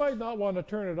 We might not want to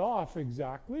turn it off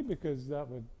exactly because that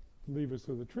would leave us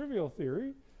with a trivial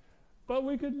theory, but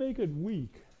we could make it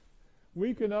weak.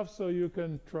 Weak enough so you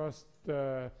can trust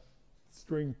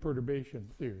string perturbation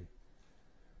theory.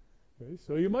 Okay,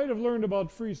 so you might have learned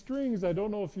about free strings. I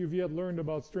don't know if you've yet learned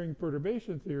about string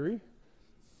perturbation theory.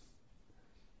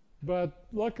 But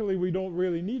luckily we don't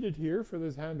really need it here for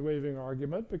this hand-waving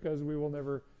argument because we will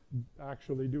never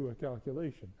actually do a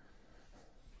calculation.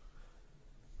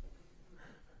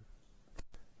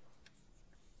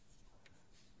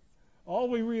 All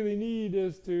we really need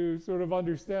is to sort of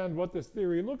understand what this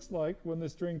theory looks like when the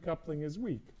string coupling is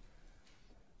weak.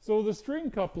 So the string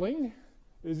coupling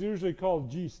is usually called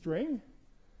G string,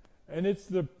 and it's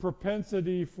the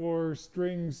propensity for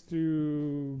strings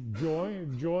to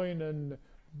join and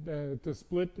to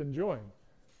split and join.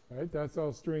 Right? That's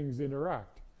how strings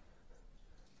interact.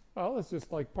 Well, it's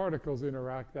just like particles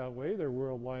interact that way. Their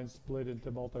world lines split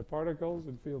into multiparticles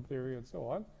in field theory and so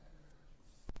on.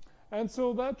 And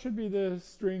so that should be the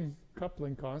string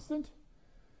coupling constant.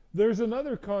 There's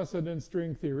another constant in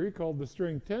string theory called the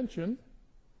string tension.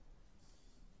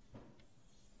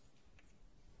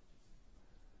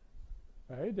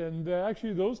 Right? And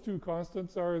actually those two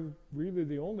constants are really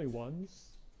the only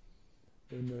ones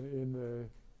in the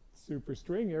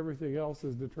superstring. Everything else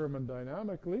is determined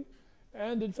dynamically.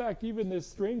 And in fact, even this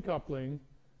string coupling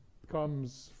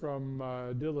comes from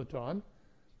dilaton.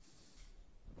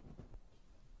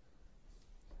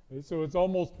 Okay, so it's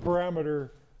almost parameter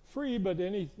free, but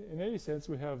in any sense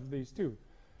we have these two.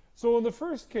 So in the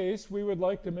first case, we would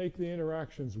like to make the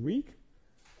interactions weak.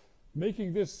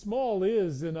 Making this small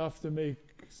is enough to make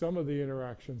some of the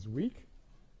interactions weak.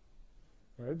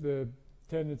 Right? The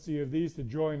tendency of these to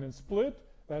join and split,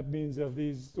 that means of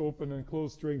these open and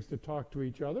closed strings to talk to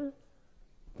each other.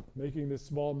 Making this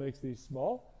small makes these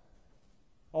small.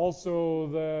 Also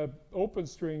the open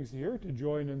strings here to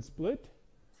join and split.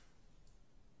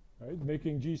 Right?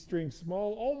 Making G string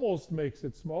small almost makes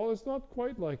it small. It's not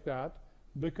quite like that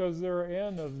because there are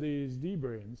n of these D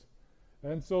branes.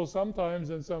 And so sometimes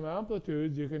in some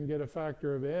amplitudes you can get a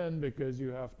factor of n because you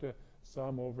have to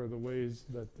sum over the ways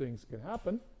that things can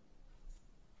happen.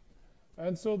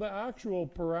 And so the actual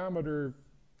parameter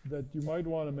that you might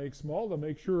want to make small to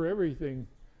make sure everything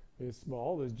is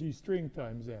small is G string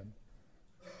times n.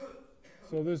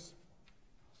 So this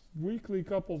weakly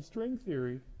coupled string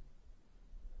theory,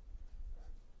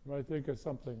 you might think of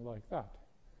something like that.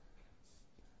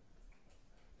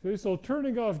 Okay, so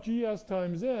turning off GS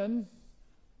times n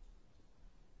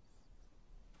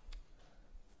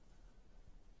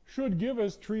should give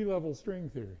us tree-level string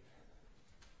theory.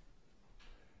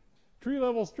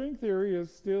 Tree-level string theory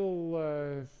is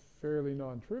still fairly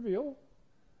non-trivial.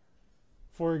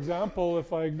 For example,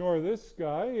 if I ignore this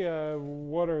guy,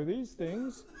 what are these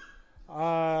things?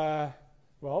 Well,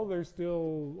 they're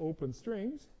still open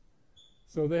strings.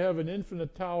 So they have an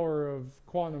infinite tower of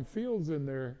quantum fields in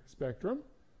their spectrum.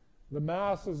 The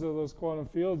masses of those quantum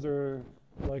fields are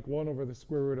like 1 over the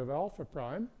square root of alpha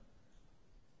prime.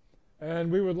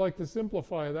 And we would like to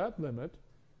simplify that limit.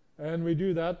 And we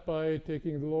do that by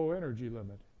taking the low energy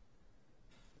limit.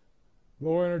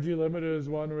 Low energy limit is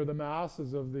one where the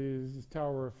masses of these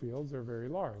tower of fields are very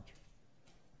large.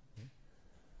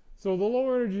 So the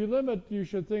low energy limit you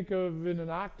should think of in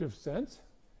an active sense,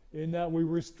 in that we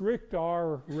restrict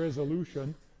our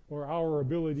resolution or our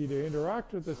ability to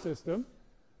interact with the system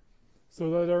so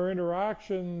that our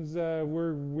interactions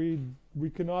we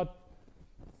cannot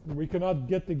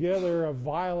get together a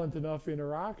violent enough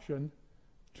interaction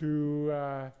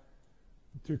to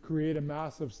create a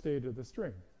massive state of the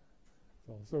string.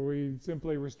 So we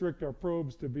simply restrict our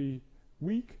probes to be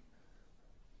weak,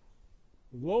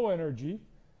 low energy,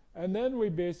 and then we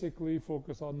basically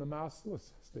focus on the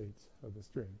massless states of the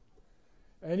string.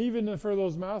 And even for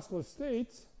those massless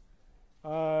states,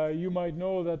 you might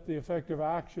know that the effective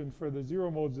action for the zero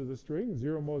modes of the string,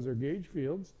 zero modes are gauge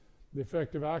fields, the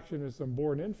effective action is some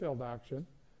Born-Infeld action.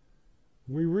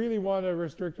 We really want to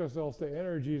restrict ourselves to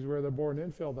energies where the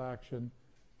Born-Infeld action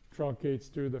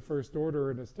truncates to the first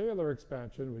order in its Taylor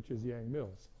expansion, which is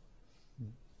Yang-Mills.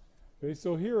 Okay,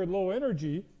 so here at low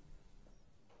energy,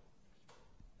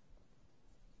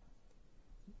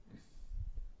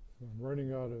 I'm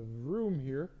running out of room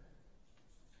here.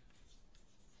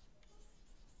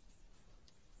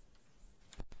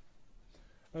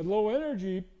 At low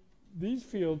energy, these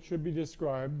fields should be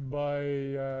described by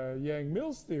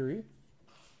Yang-Mills theory.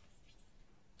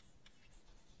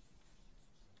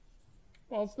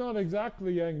 Well, it's not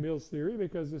exactly Yang-Mills theory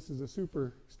because this is a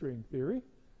superstring theory.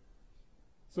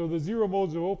 So the zero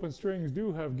modes of open strings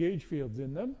do have gauge fields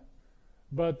in them,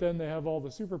 but then they have all the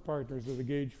superpartners of the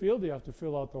gauge field. You have to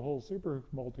fill out the whole super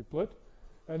multiplet.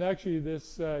 And actually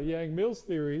this Yang-Mills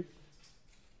theory,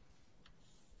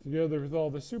 together with all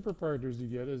the superpartners you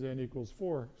get, is n equals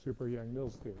 4 super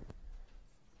Yang-Mills theory.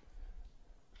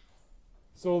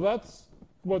 So that's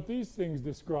what these things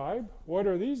describe. What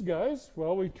are these guys?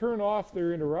 Well, we turn off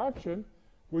their interaction.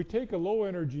 We take a low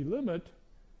energy limit.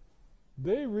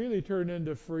 They really turn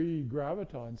into free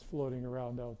gravitons floating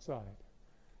around outside.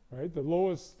 Right? The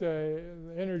lowest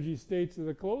energy states of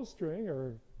the closed string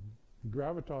are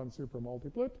graviton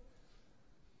supermultiplet.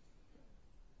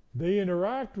 They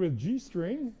interact with G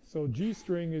string. So G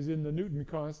string is in the Newton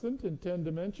constant in 10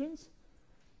 dimensions.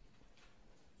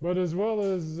 But as well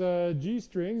as G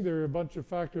string, there are a bunch of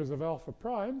factors of alpha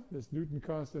prime. This Newton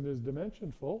constant is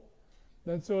dimensionful.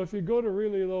 And so if you go to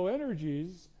really low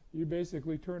energies, you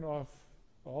basically turn off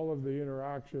all of the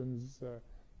interactions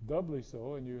doubly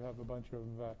so, and you have a bunch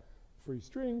of free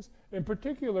strings. In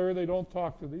particular, they don't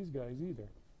talk to these guys either.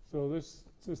 So this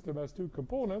system has two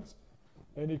components,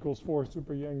 n equals 4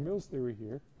 super Yang-Mills theory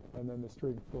here, and then the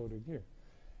string floating here.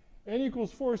 N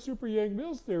equals 4 super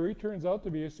Yang-Mills theory turns out to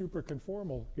be a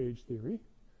superconformal gauge theory.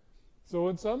 So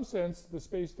in some sense, the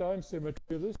space-time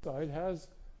symmetry of this side has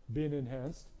been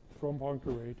enhanced from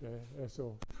Poincare to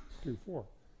SO24.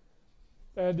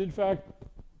 And in fact,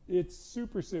 its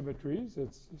supersymmetries,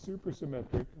 it's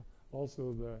supersymmetric.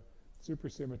 Also, the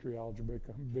supersymmetry algebra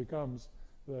becomes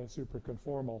the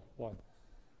superconformal one.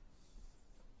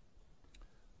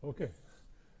 Okay,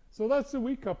 so that's the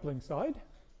weak coupling side.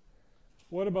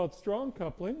 What about strong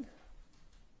coupling?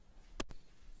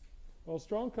 Well,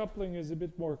 strong coupling is a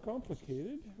bit more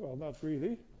complicated. Well, not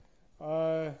really.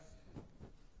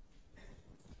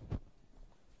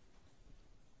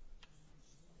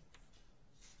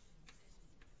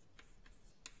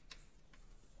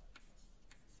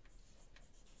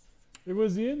 It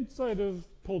was the insight of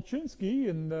Polchinski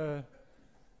in the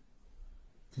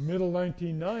middle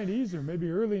 1990s, or maybe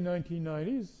early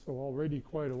 1990s, so already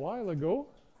quite a while ago,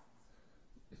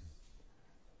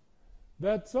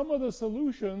 that some of the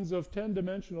solutions of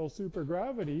 10-dimensional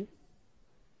supergravity,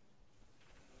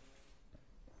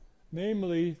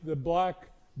 namely the black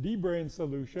D-brane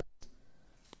solutions,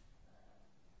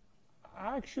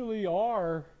 actually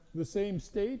are the same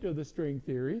state of the string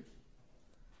theory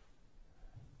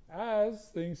as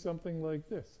things something like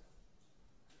this.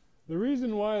 The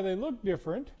reason why they look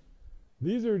different,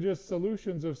 these are just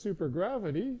solutions of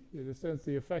supergravity, in a sense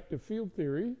the effective field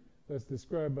theory that's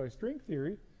described by string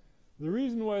theory. The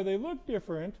reason why they look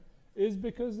different is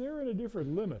because they're in a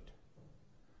different limit.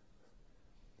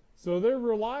 So they're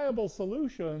reliable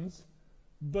solutions,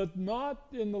 but not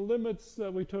in the limits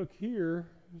that we took here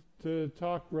to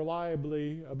talk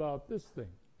reliably about this thing.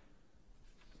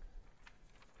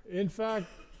 In fact,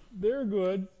 they're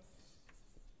good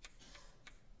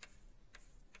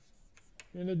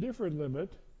in a different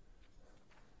limit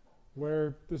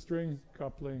where the string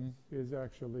coupling is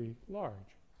actually large.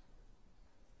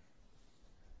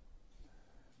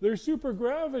 There's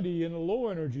supergravity in a low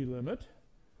energy limit.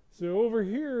 So over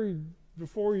here,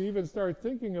 before you even start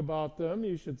thinking about them,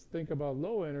 you should think about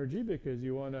low energy because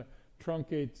you want to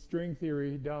truncate string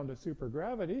theory down to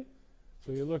supergravity.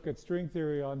 So you look at string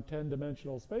theory on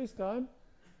 10-dimensional spacetime,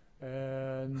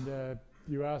 and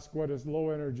you ask what is low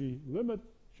energy limit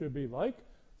should be like.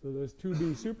 So this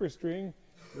 2B superstring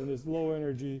in this low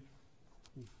energy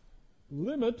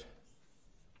limit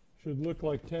should look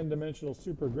like 10-dimensional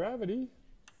supergravity.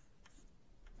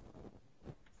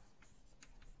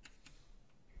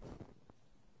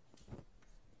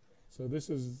 So this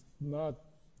is the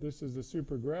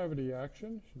supergravity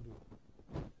action.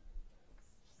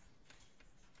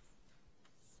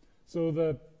 So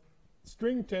the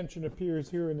string tension appears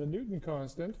here in the Newton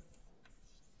constant.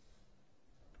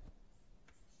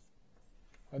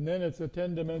 And then it's a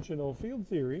 10-dimensional field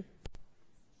theory.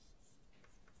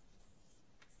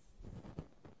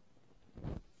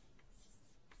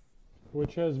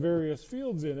 Which has various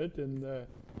fields in it. And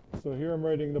so here I'm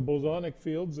writing the bosonic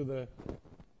fields of the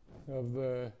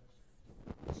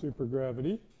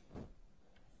supergravity.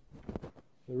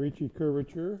 The Ricci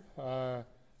curvature.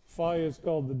 Phi is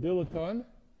called the dilaton.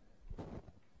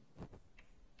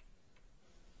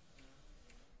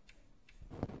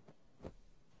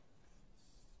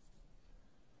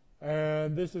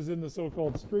 And this is in the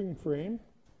so-called string frame.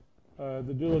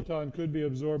 The dilaton could be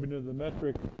absorbed into the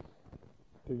metric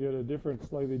to get a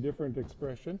slightly different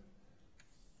expression.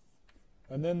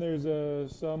 And then there's a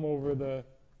sum over the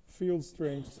field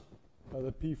strengths of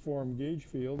the P-form gauge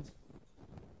fields.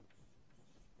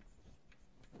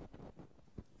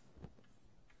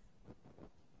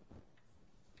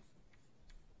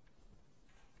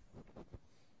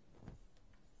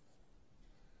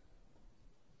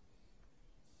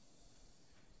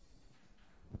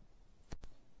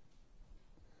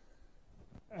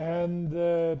 And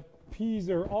the P's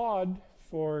are odd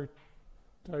for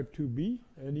type 2b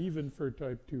and even for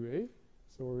type 2a.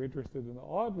 So we're interested in the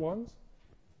odd ones.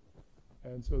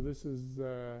 And so this is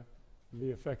the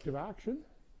effective action.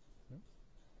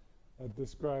 That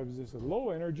describes this at low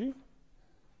energy.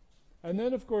 And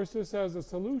then, of course, this has a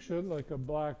solution like a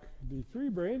black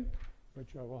D3 brane,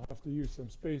 which I will have to use some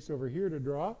space over here to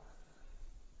draw.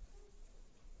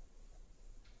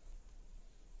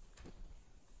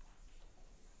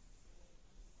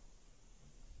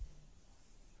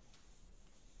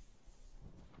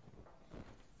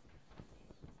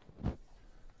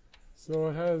 So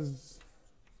it has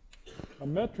a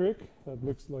metric that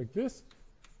looks like this.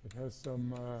 It has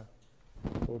some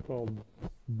so-called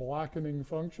blackening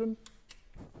function.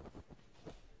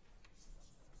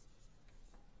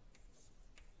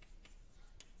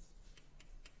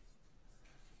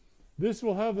 This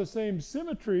will have the same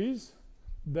symmetries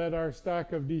that our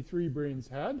stack of D3 branes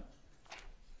had.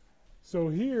 So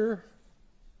here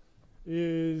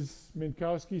is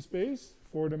Minkowski space,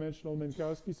 4-dimensional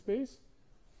Minkowski space.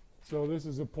 So this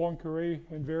is a Poincare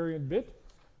invariant bit.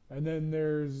 And then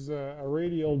there's a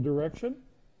radial direction,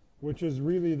 which is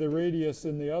really the radius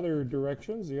in the other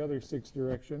directions, the other 6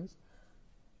 directions.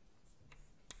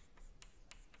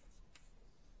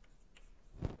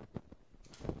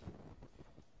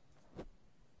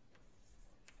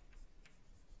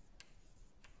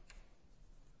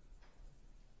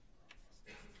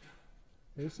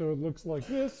 Okay, so it looks like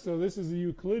this. So this is the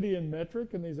Euclidean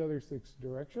metric in these other 6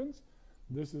 directions.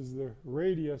 This is the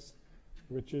radius,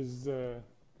 which is, I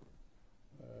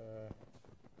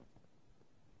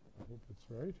hope it's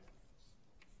right.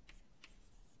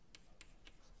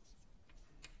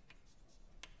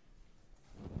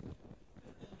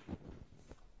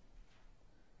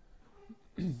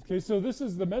 Okay, so this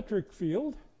is the metric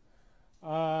field.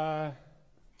 The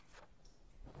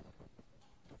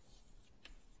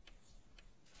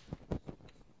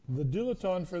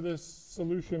dilaton for this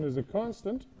solution is a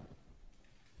constant.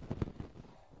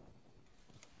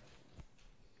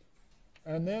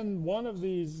 And then one of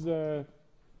these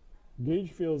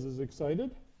gauge fields is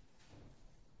excited.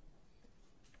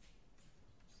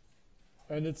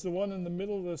 And it's the one in the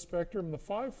middle of the spectrum, the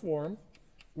phi form,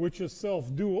 which is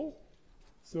self-dual.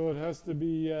 So it has to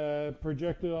be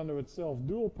projected onto its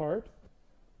self-dual part.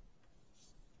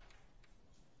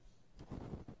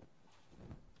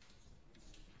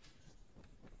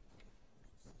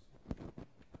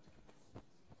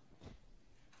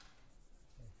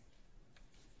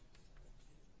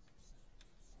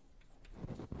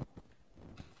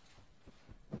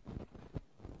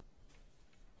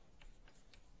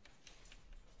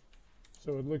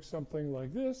 So it looks something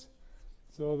like this.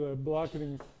 So the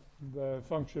blocketing the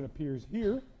function appears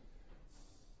here.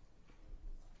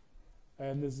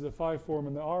 And this is a phi form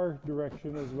in the r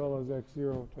direction as well as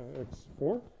x0 to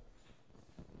x4.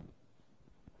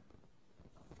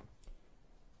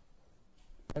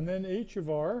 And then h of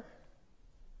r,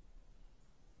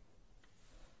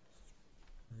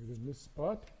 right in this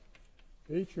spot,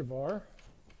 h of r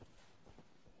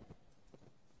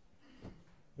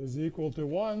is equal to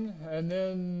 1, and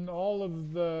then all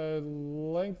of the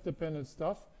length-dependent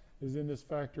stuff is in this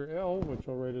factor L, which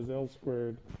I'll write as L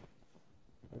squared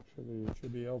Actually, it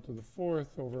should be L to the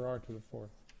fourth over R to the fourth.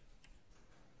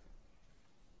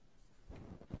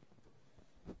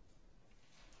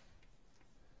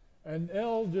 And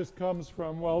L just comes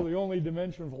from, well, the only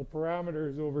dimensional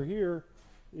parameters over here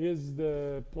is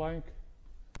the Planck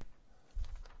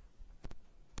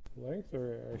length,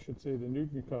 or I should say the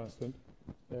Newton constant,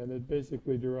 and it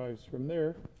basically derives from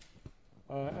there.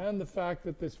 And the fact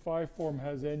that this 5 form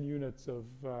has n units of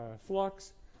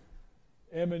flux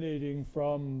emanating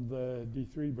from the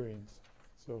D3 branes.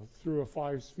 So through a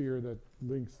 5 sphere that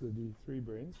links the D3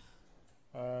 branes.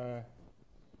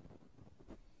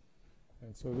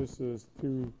 And so this is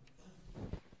 4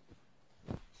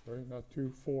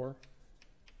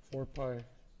 pi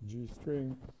G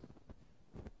string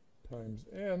times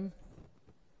n.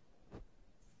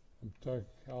 I'm talking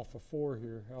alpha 4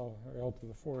 here, L to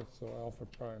the fourth, so alpha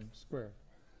prime squared.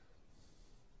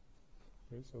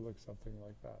 Okay, so it looks something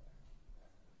like that.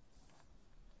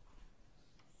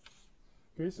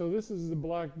 Okay, so this is the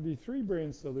black D3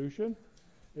 brane solution.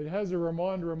 It has a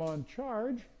Ramond-Ramond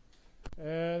charge,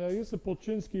 and I guess the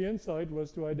Polchinski insight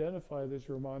was to identify this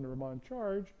Ramond-Ramond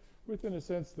charge with, in a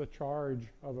sense, the charge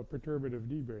of a perturbative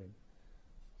D brane.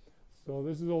 So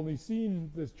this is only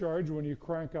seen, this charge, when you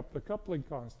crank up the coupling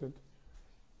constant.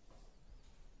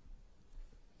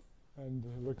 And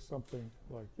it looks something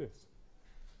like this.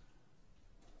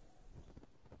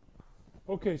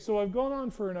 Okay, so I've gone on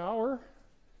for an hour.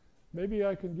 Maybe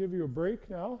I can give you a break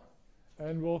now,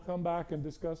 and we'll come back and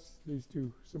discuss these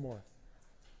two some more.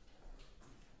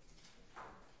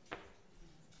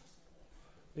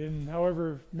 In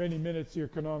however many minutes your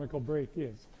canonical break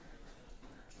is.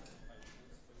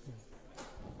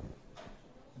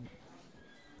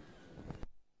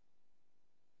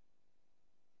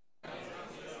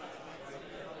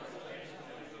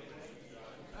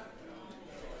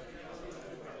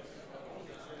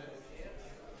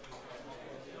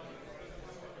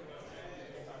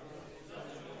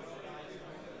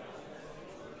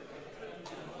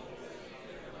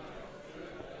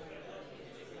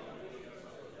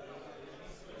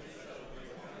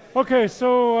 Okay,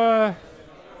 so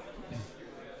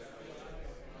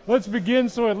let's begin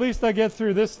so at least I get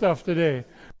through this stuff today.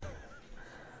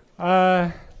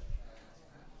 So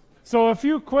a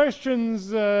few questions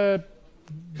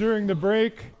during the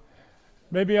break.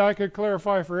 Maybe I could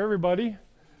clarify for everybody.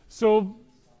 So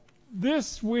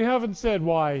this, we haven't said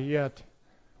why yet.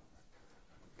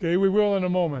 Okay, we will in a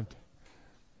moment.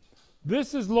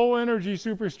 This is low energy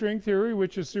superstring theory,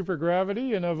 which is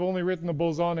supergravity, and I've only written the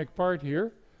bosonic part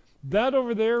here. That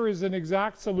over there is an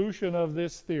exact solution of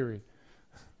this theory.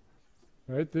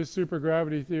 Right? This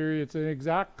supergravity theory, it's an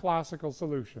exact classical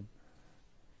solution.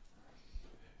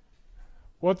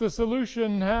 What the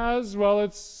solution has, well,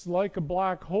 it's like a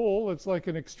black hole. It's like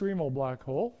an extremal black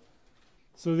hole.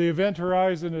 So the event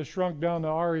horizon is shrunk down to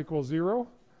r equals 0.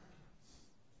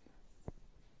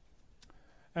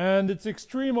 And it's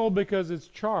extremal because it's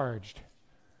charged.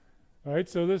 Right?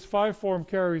 So this 5 form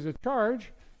carries a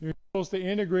charge. You're supposed to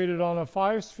integrate it on a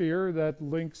 5 sphere that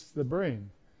links the brane.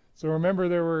 So remember,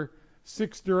 there were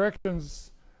 6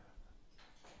 directions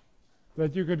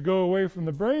that you could go away from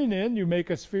the brane in. You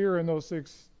make a sphere in those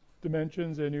 6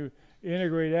 dimensions and you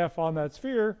integrate F on that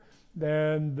sphere.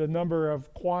 Then the number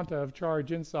of quanta of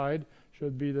charge inside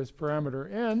should be this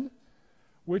parameter n,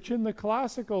 which in the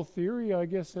classical theory, I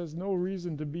guess, has no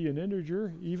reason to be an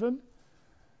integer even.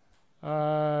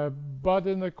 But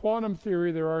in the quantum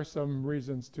theory, there are some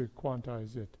reasons to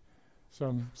quantize it.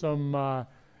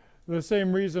 The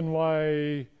same reason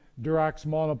why Dirac's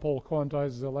monopole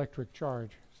quantizes electric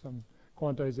charge, some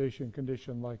quantization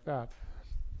condition like that.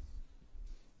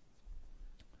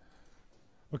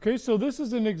 Okay, so this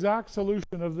is an exact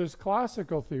solution of this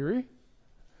classical theory.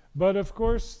 But of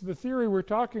course, the theory we're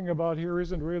talking about here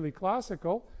isn't really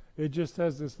classical. It just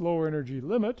has this low energy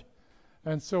limit.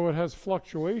 And so it has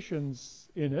fluctuations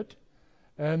in it.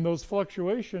 And those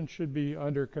fluctuations should be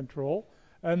under control.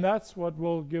 And that's what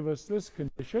will give us this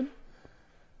condition.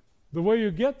 The way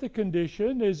you get the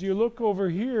condition is you look over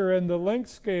here, and the length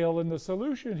scale in the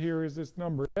solution here is this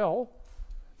number L.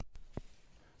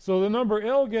 So the number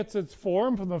L gets its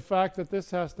form from the fact that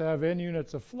this has to have n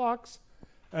units of flux.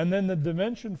 And then the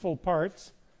dimensionful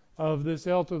parts of this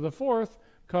L to the fourth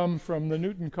come from the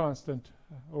Newton constant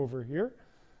over here.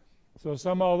 So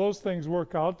somehow those things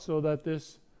work out so that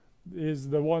this is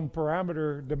the one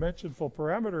parameter, dimensionful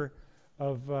parameter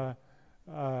of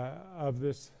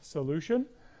this solution.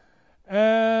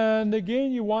 And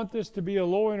again, you want this to be a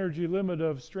low energy limit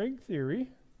of string theory.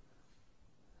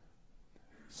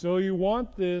 So you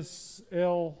want this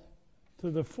L to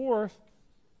the fourth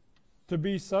to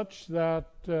be such that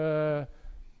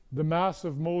the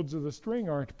massive modes of the string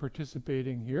aren't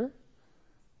participating here.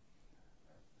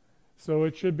 So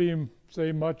it should be,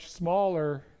 say, much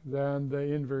smaller than the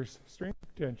inverse string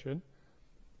tension,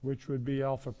 which would be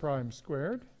alpha prime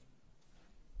squared.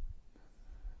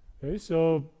 Okay,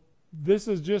 so this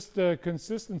is just a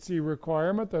consistency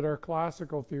requirement that our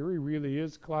classical theory really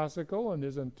is classical and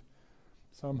isn't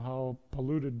somehow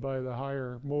polluted by the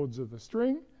higher modes of the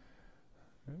string.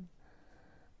 Okay.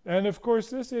 And of course,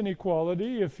 this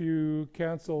inequality, if you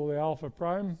cancel the alpha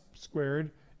prime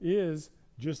squared, is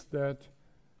just that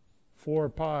 4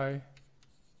 pi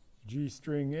g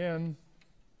string n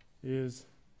is,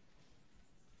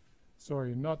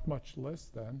 sorry, not much less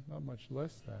than.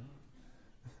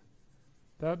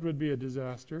 That would be a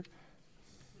disaster.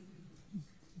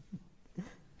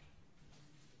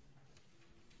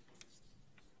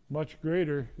 Much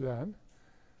greater than.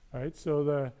 Right?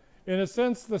 So in a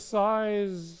sense, the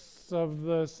size of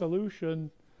the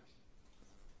solution,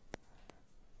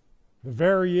 the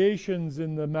variations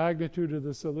in the magnitude of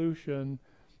the solution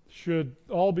should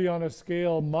all be on a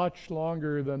scale much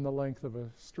longer than the length of a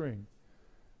string.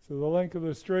 So the length of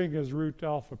the string is root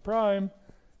alpha prime,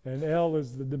 and L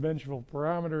is the dimensional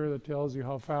parameter that tells you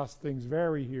how fast things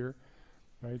vary here,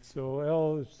 right?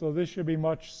 So this should be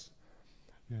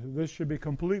this should be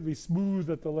completely smooth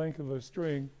at the length of a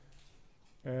string,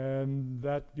 and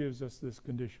that gives us this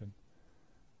condition.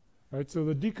 Right, so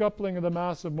the decoupling of the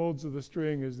massive modes of the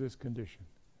string is this condition.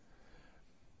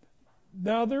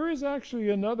 Now there is actually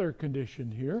another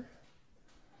condition here.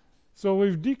 So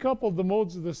we've decoupled the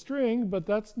modes of the string, but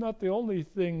that's not the only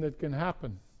thing that can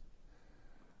happen,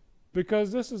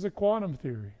 because this is a quantum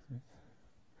theory.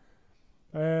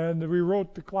 And we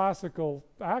wrote the classical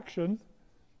action,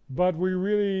 but we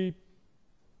really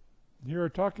here are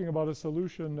talking about a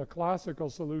solution, a classical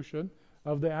solution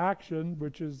of the action,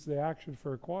 which is the action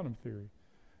for a quantum theory.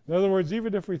 In other words,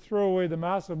 even if we throw away the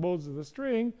massive modes of the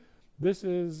string, this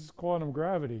is quantum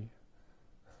gravity.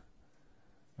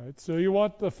 Right? So you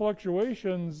want the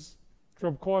fluctuations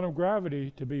from quantum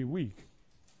gravity to be weak.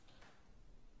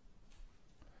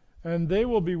 And they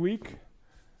will be weak.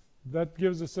 That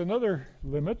gives us another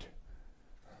limit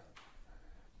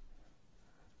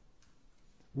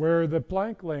where the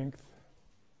Planck length,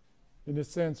 in a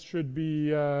sense, should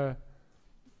be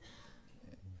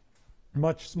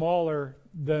much smaller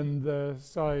than the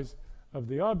size of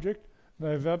the object. And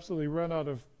I've absolutely run out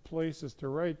of places to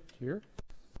write here.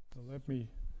 So let me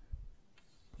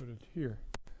put it here.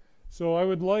 So I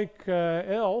would like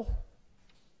L,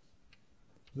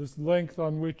 this length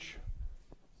on which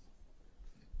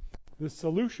this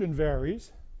solution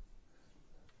varies,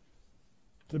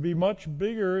 to be much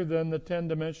bigger than the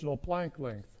 10-dimensional Planck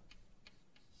length.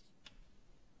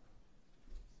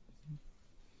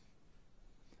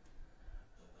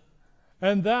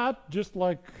 And that, just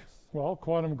like, well,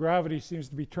 quantum gravity seems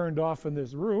to be turned off in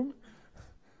this room.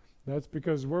 That's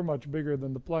because we're much bigger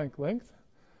than the Planck length.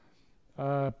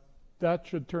 That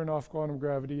should turn off quantum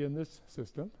gravity in this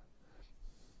system.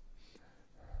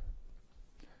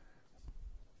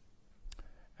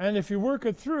 And if you work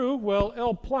it through, well,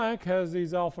 L Planck has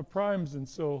these alpha primes and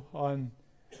so on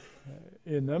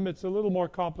in them. It's a little more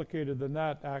complicated than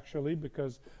that, actually,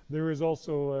 because there is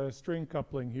also a string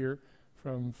coupling here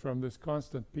from this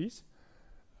constant piece.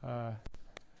 I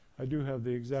do have the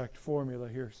exact formula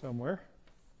here somewhere.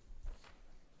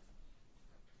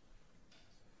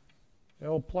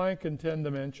 L Planck in 10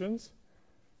 dimensions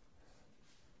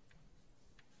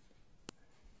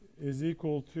is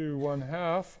equal to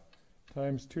 1/2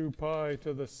 times 2 pi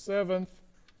to the 7th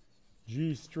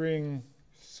g string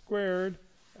squared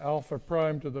alpha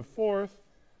prime to the 4th,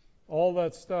 all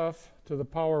that stuff to the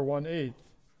power 1/8.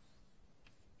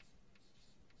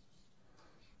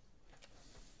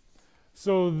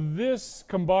 So this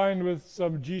combined with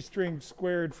some g string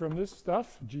squared from this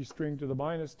stuff, g string to the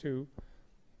 -2,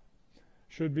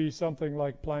 should be something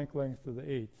like Planck length to the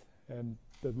 8th, and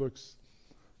that looks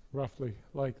roughly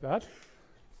like that.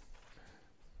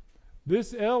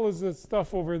 This L is the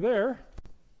stuff over there,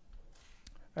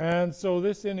 and so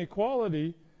this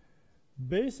inequality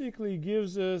basically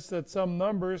gives us that some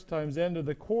numbers times n to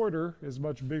the quarter is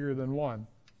much bigger than 1.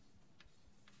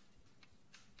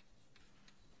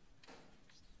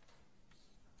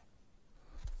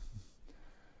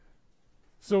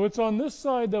 So it's on this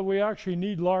side that we actually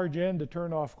need large n to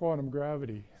turn off quantum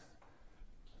gravity.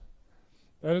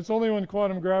 And it's only when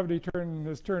quantum gravity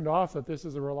is turned off that this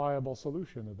is a reliable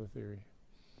solution of the theory.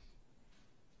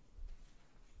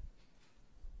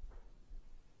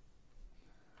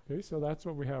 Okay, so that's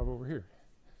what we have over here.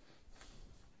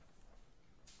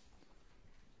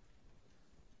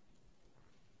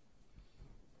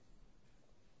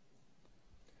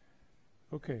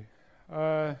 Okay.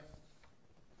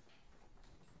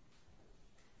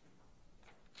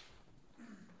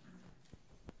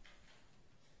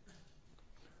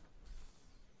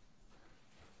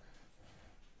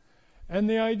 And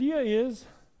the idea is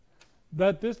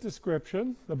that this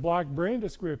description, the black brane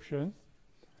description,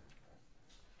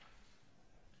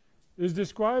 is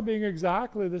describing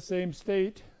exactly the same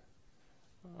state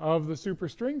of the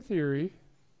superstring theory,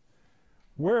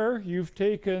 where you've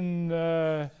taken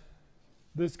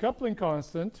this coupling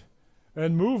constant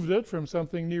and moved it from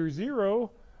something near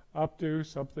zero up to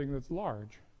something that's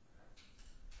large.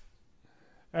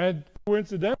 And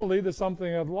coincidentally, the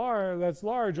something that's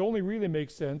large only really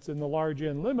makes sense in the large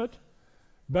n limit.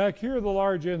 Back here, the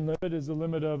large n limit is the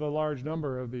limit of a large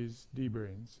number of these d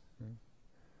branes.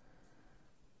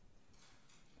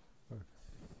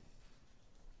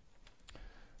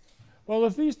 Well,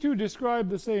 if these two describe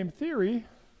the same theory,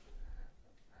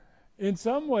 in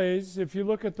some ways, if you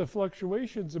look at the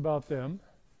fluctuations about them,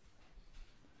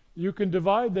 you can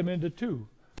divide them into two.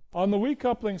 On the weak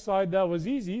coupling side, that was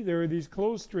easy. There are these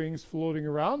closed strings floating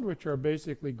around, which are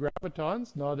basically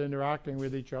gravitons, not interacting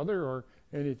with each other or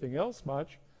anything else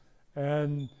much,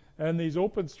 and these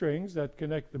open strings that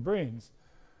connect the branes.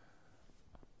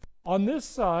 On this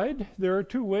side, there are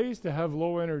two ways to have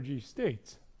low energy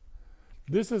states.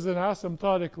 This is an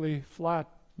asymptotically flat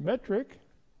metric.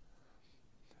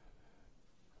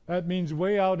 That means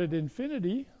way out at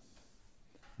infinity,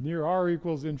 near r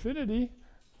equals infinity,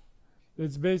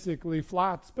 it's basically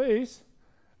flat space,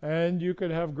 and you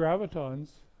could have gravitons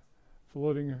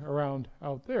floating around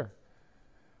out there.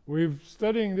 We're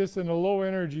studying this in a low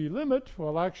energy limit.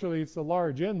 Well, actually, it's the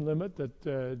large n limit that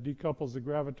decouples the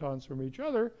gravitons from each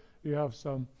other. You have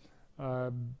some,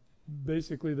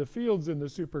 basically the fields in the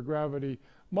supergravity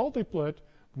multiplet,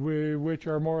 which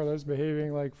are more or less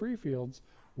behaving like free fields,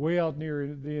 way out near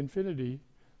the infinity,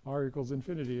 r equals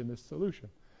infinity in this solution.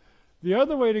 The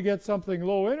other way to get something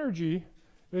low energy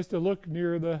is to look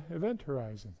near the event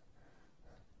horizon,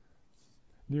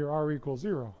 near r equals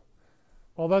 0.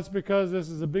 Well, that's because this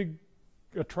is a big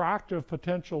attractive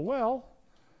potential well,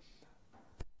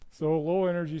 so low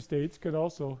energy states can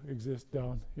also exist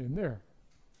down in there.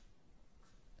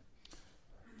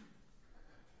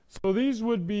 So these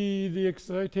would be the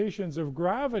excitations of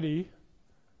gravity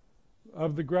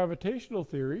of the gravitational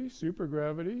theory,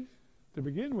 supergravity to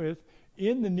begin with,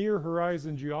 in the near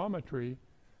horizon geometry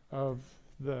of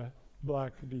the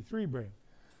black D3 brane.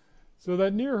 So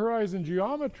that near horizon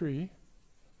geometry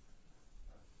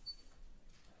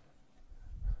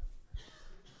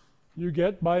you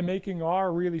get by making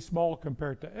r really small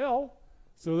compared to L.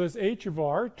 So this h of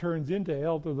r turns into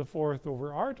L to the fourth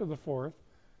over r to the fourth.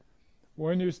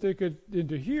 When you stick it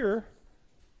into here,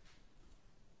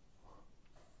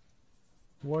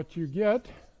 what you get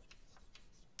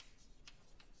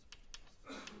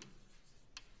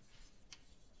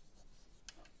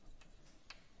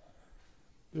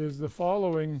is the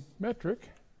following metric.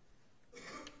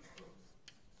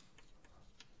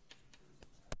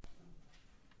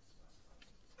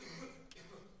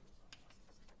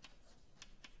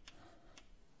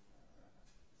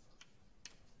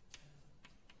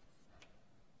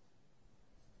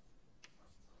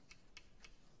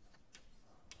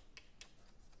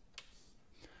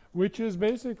 Which is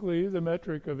basically the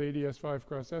metric of ADS5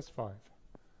 cross S5.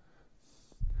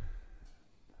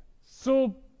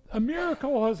 So a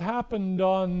miracle has happened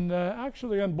on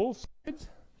actually on both sides.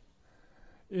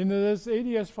 In this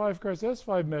ADS5 cross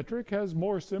S5 metric has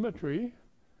more symmetry.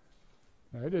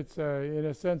 Right? It's in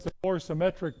a sense a more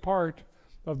symmetric part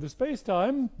of the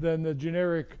space-time than the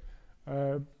generic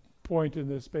point in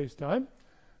the space-time,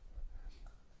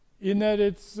 in that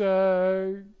it's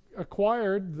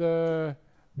acquired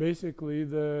basically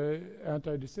the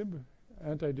anti-de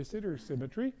Sitter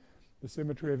symmetry, the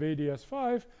symmetry of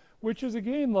ADS5, which is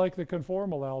again like the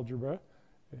conformal algebra,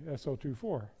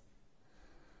 SO24.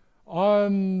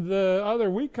 On the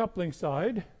other weak coupling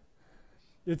side,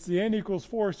 it's the n equals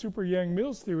 4 super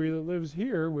Yang-Mills theory that lives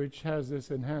here, which has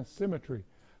this enhanced symmetry.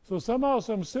 So somehow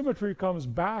some symmetry comes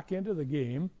back into the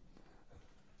game.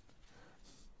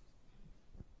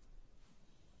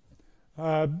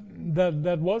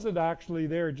 That wasn't actually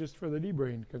there just for the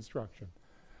D-brane construction.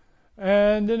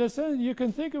 And in a sense, you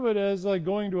can think of it as like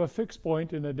going to a fixed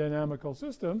point in a dynamical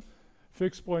system.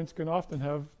 Fixed points can often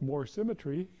have more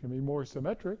symmetry, can be more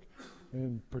symmetric,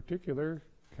 in particular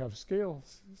have scale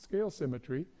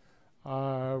symmetry,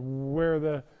 where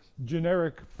the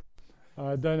generic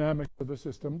dynamic of the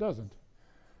system doesn't.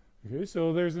 Okay,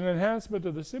 so there's an enhancement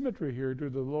of the symmetry here due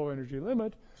to the low energy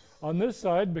limit. On this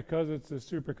side, because it's a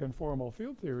superconformal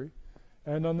field theory,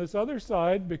 And on this other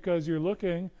side, because you're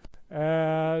looking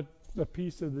at a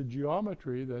piece of the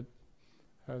geometry that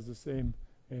has the same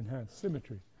enhanced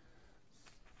symmetry.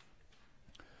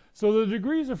 So the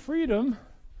degrees of freedom,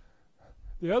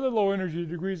 the other low energy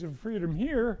degrees of freedom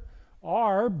here,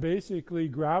 are basically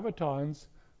gravitons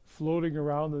floating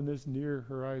around in this near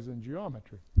horizon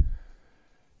geometry.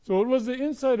 So it was the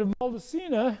insight of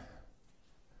Maldacena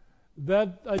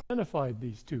that identified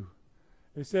these two.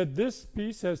 They said this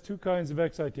piece has two kinds of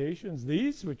excitations,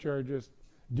 these, which are just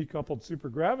decoupled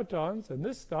supergravitons, and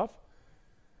this stuff.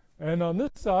 And on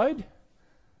this side,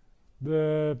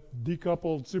 the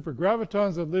decoupled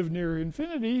supergravitons that live near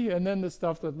infinity, and then the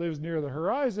stuff that lives near the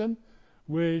horizon,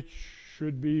 which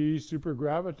should be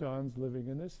supergravitons living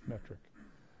in this metric.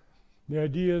 The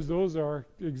idea is those are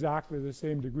exactly the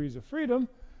same degrees of freedom,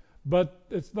 but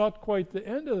it's not quite the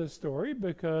end of the story,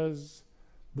 because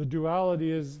the duality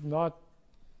is not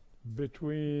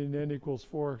between n equals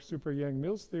 4 super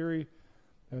Yang-Mills theory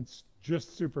and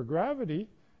just supergravity.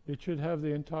 It should have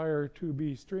the entire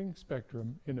 2B string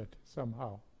spectrum in it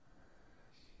somehow.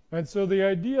 And so the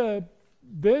idea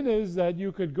then is that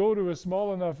you could go to a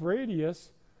small enough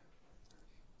radius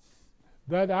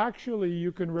that actually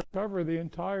you can recover the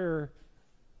entire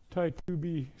type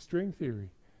 2B string theory.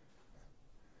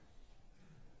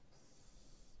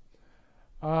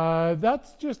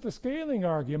 That's just a scaling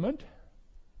argument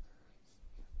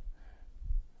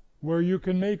where you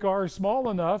can make R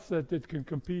small enough that it can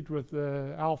compete with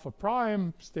the alpha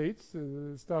prime states,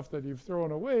 the stuff that you've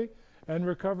thrown away, and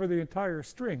recover the entire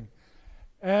string.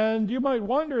 And you might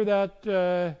wonder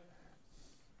that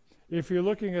if you're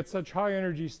looking at such high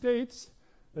energy states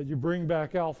that you bring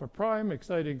back alpha prime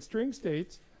exciting string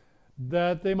states,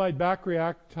 that they might back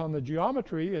react on the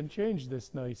geometry and change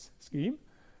this nice scheme.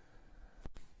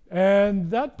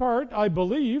 And that part, I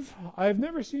believe, I've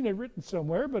never seen it written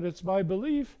somewhere, but it's my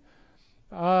belief,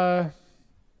 that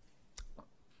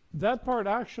part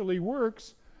actually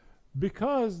works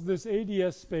because this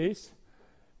ADS space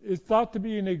is thought to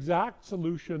be an exact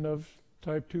solution of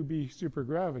type 2B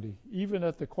supergravity, even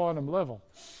at the quantum level.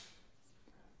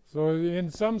 So in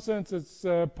some sense, it's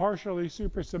partially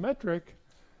supersymmetric,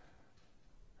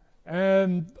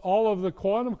 and all of the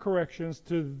quantum corrections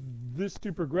to this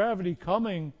supergravity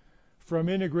coming from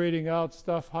integrating out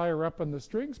stuff higher up in the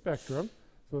string spectrum,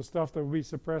 so stuff that will be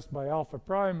suppressed by alpha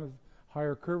prime,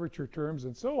 higher curvature terms,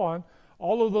 and so on,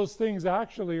 all of those things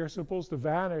actually are supposed to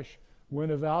vanish when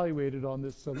evaluated on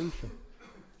this solution.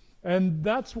 And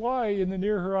that's why in the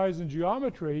near horizon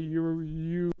geometry,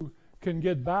 you can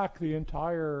get back the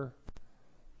entire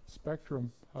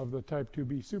spectrum of the type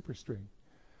 2B superstring.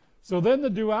 So then the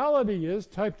duality is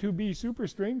type 2B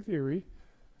superstring theory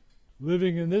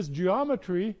living in this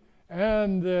geometry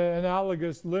and the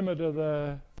analogous limit of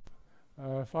the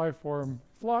 5-form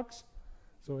flux,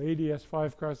 so ADS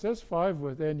 5 cross S5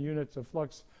 with n units of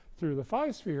flux through the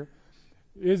phi sphere,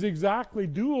 is exactly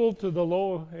dual to the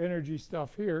low energy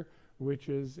stuff here, which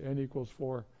is n equals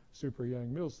 4 super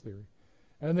Yang-Mills theory.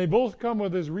 And they both come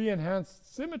with this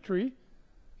re-enhanced symmetry.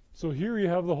 So here you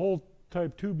have the whole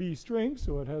type 2B string,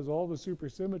 so it has all the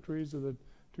supersymmetries of the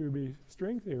 2B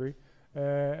string theory.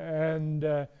 And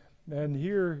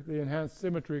here the enhanced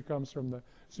symmetry comes from the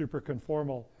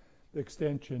superconformal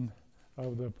extension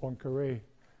of the Poincaré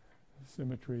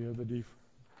symmetry of the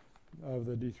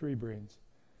D3 branes.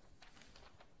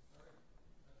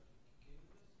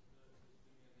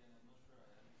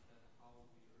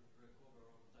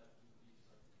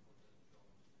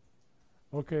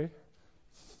 Okay.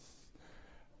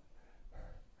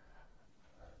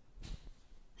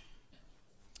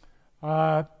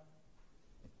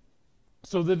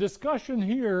 So the discussion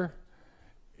here,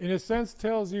 in a sense,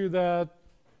 tells you that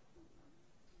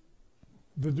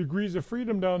the degrees of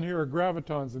freedom down here are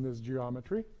gravitons in this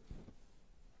geometry.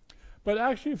 But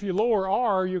actually, if you lower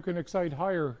R, you can excite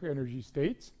higher energy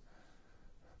states.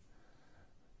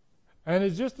 And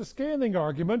it's just a scaling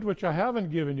argument, which I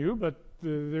haven't given you, but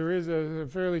there is a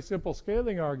fairly simple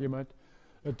scaling argument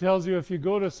that tells you if you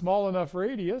go to small enough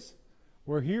radius,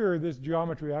 where here this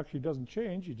geometry actually doesn't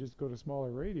change, you just go to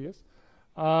smaller radius,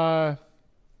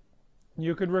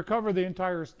 you can recover the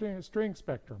entire string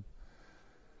spectrum.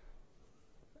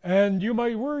 And you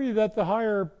might worry that the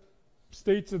higher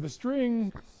states of the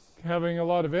string having a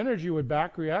lot of energy would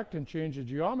back react and change the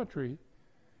geometry.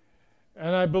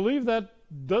 And I believe that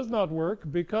does not work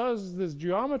because this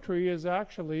geometry is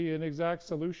actually an exact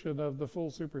solution of the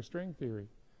full superstring theory.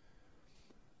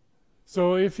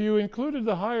 So if you included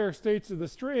the higher states of the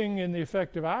string in the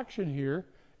effective action here,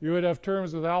 you would have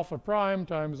terms with alpha prime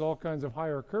times all kinds of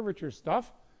higher curvature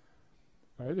stuff,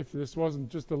 right? If this wasn't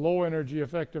just a low energy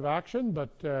effective action,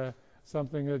 but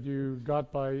something that you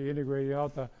got by integrating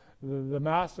out the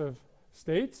massive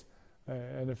states,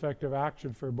 an effective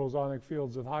action for bosonic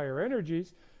fields with higher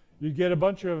energies, you get a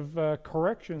bunch of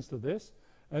corrections to this,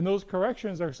 and those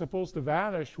corrections are supposed to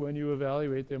vanish when you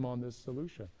evaluate them on this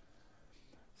solution.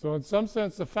 So in some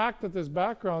sense, the fact that this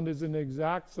background is an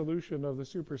exact solution of the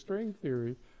superstring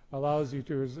theory allows you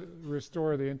to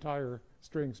restore the entire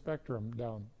string spectrum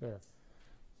down there. And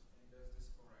does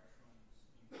this correction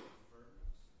include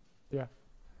fermions? Yeah,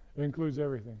 it includes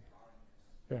everything.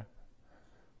 Yeah.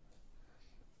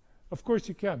 Of course,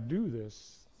 you can't do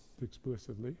this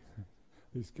explicitly,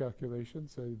 these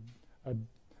calculations. I'm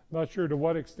not sure to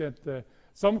what extent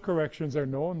some corrections are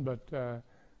known, but the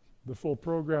full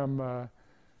program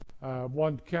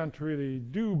one can't really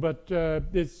do, but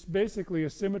it's basically a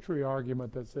symmetry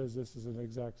argument that says this is an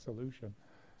exact solution.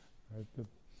 Right? That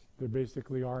there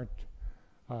basically aren't,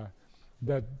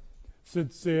 that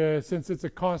since it's a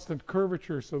constant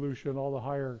curvature solution, all the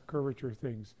higher curvature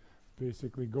things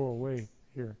basically go away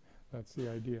here. That's the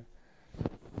idea.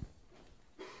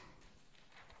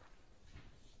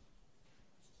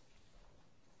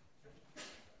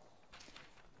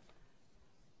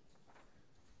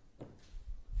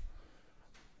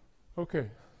 Okay.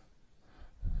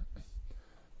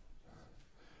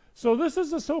 So this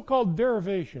is a so-called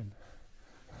derivation.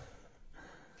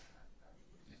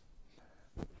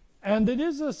 And it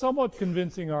is a somewhat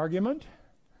convincing argument,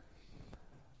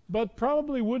 but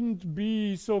probably wouldn't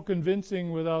be so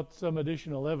convincing without some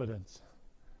additional evidence.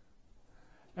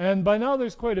 And by now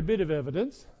there's quite a bit of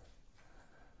evidence.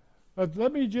 But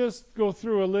let me just go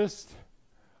through a list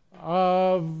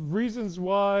of reasons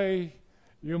why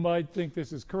you might think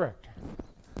this is correct.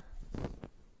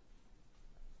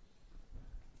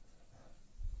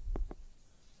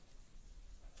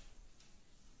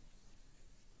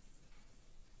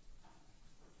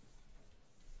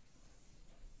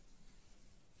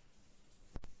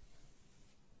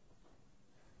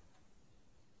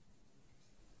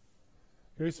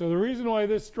 Okay, so the reason why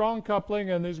this strong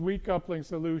coupling and this weak coupling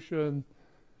solution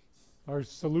are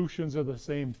solutions of the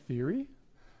same theory.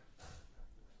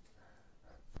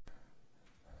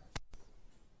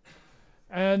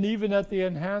 And even at the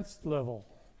enhanced level.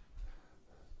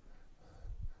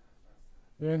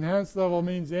 The enhanced level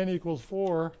means n equals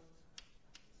 4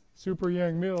 super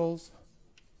Yang-Mills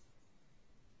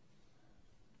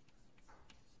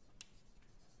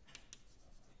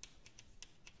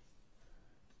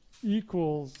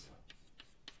equals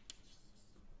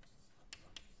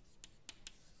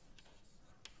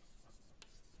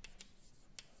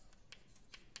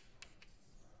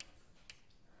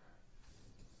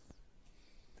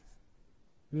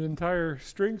the entire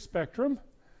string spectrum.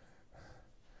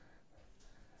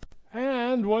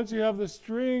 And once you have the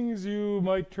strings, you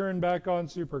might turn back on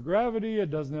supergravity. It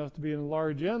doesn't have to be in a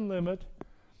large n limit.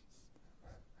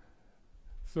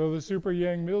 So the super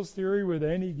Yang-Mills theory with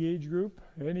any gauge group,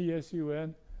 any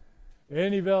SUN,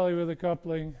 any value of the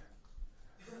coupling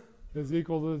is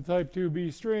equal to the type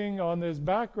 2b string on this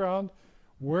background,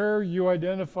 where you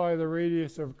identify the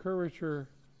radius of curvature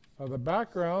of the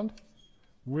background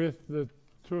with the 't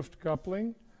Hooft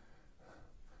coupling.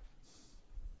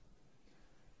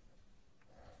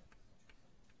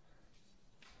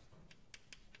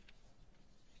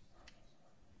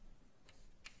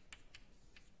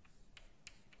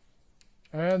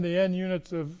 And the n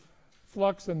units of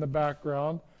flux in the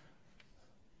background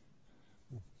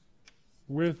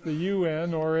with the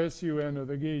UN or SUN of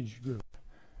the gauge group.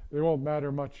 They won't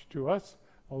matter much to us,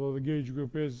 although the gauge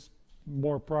group is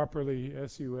more properly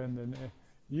SUN than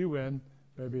UN.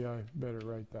 Maybe I better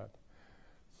write that.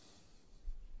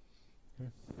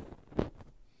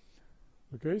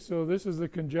 Okay, so this is the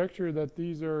conjecture that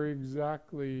these are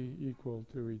exactly equal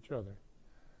to each other.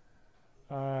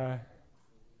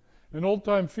 An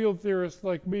old-time field theorist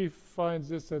like me finds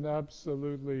this an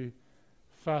absolutely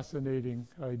fascinating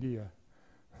idea.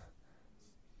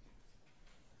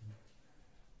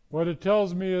 What it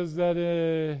tells me is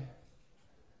that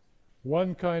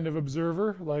one kind of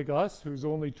observer like us, whose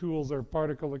only tools are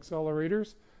particle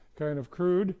accelerators, kind of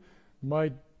crude,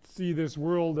 might see this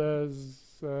world as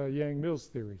Yang-Mills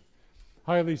theory.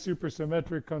 Highly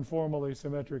supersymmetric, conformally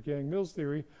symmetric Yang-Mills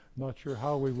theory. Not sure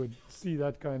how we would see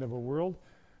that kind of a world.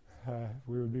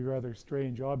 We would be rather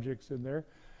strange objects in there,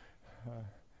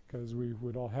 because we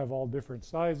would all have all different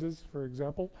sizes, for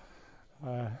example.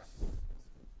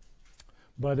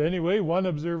 But anyway, one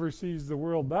observer sees the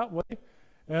world that way,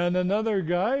 and another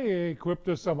guy, equipped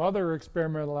with some other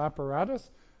experimental apparatus,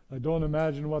 I don't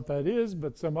imagine what that is,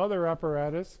 but some other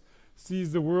apparatus,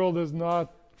 sees the world as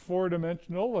not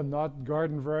 4-dimensional and not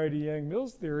garden variety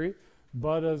Yang-Mills theory,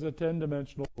 but as a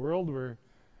 10-dimensional world where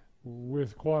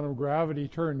with quantum gravity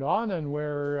turned on and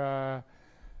where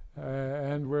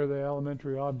the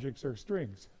elementary objects are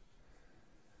strings.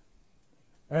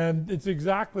 And it's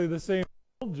exactly the same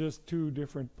world, just two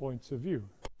different points of view.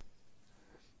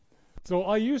 So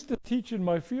I used to teach in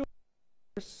my field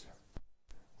course,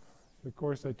 the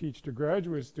course I teach to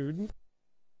graduate students,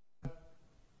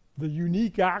 the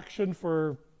unique action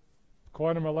for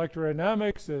quantum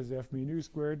electrodynamics is F mu nu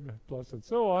squared plus and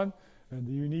so on, and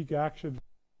the unique action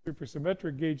for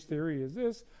supersymmetric gauge theory is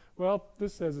this. Well,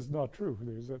 this says it's not true.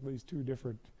 There's at least two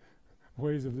different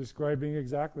ways of describing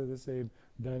exactly the same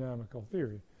dynamical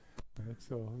theory. Right?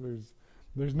 So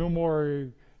there's no more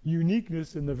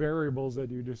uniqueness in the variables that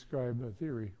you describe the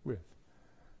theory with.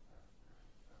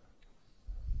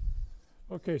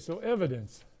 Okay, so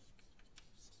evidence.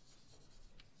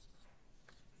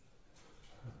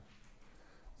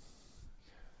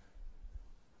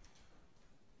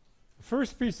 The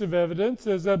first piece of evidence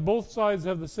is that both sides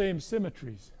have the same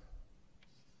symmetries.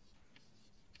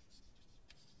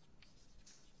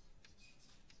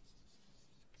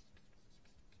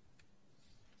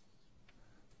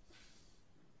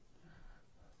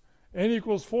 N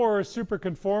equals 4 is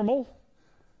superconformal,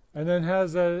 and then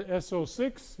has a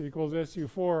SO6 equals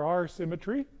SU4R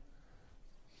symmetry.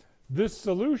 This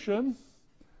solution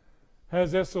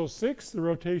has SO6, the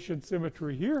rotation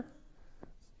symmetry here,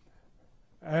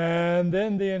 and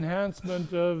then the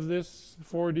enhancement of this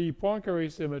 4D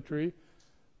Poincare symmetry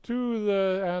to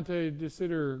the anti-de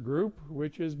Sitter group,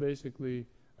 which is basically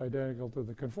identical to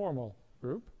the conformal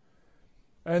group.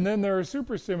 And then there are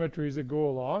supersymmetries that go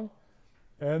along,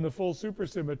 and the full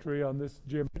supersymmetry on this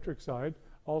geometric side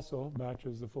also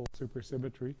matches the full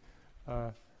supersymmetry,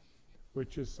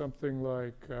 which is something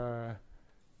like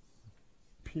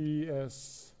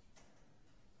PS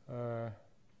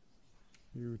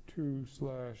U2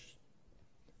 slash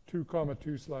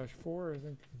 2,2 slash 4, I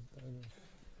think.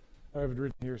 I have it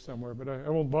written here somewhere, but I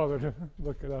won't bother to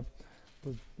look it up.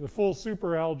 The full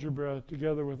superalgebra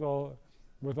together with all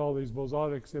these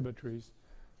bosonic symmetries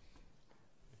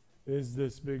is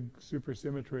this big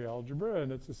supersymmetry algebra,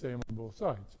 and it's the same on both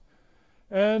sides.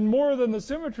 And more than the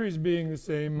symmetries being the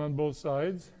same on both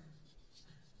sides,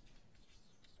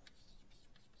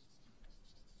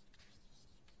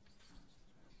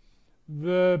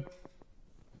 the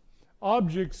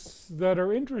objects that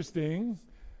are interesting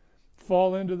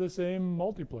fall into the same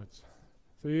multiplets.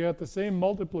 So you have the same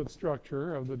multiplet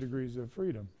structure of the degrees of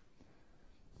freedom.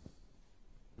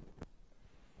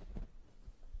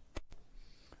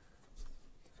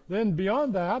 Then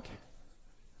beyond that,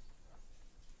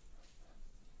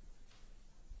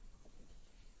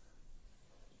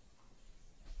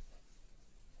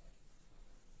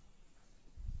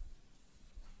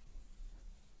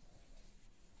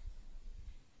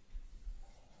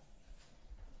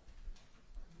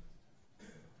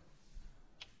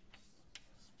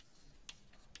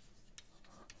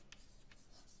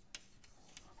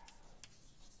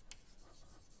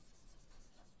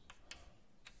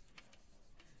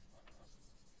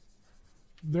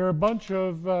 there are a bunch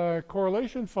of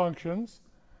correlation functions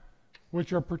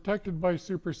which are protected by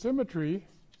supersymmetry,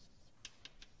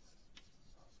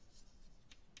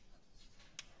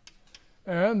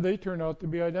 and they turn out to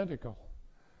be identical.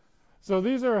 So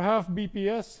these are half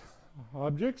BPS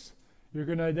objects. You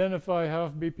can identify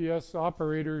half BPS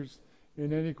operators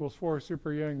in n equals 4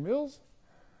 super Yang-Mills.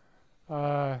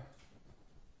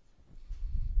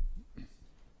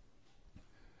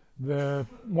 The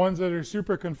ones that are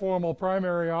superconformal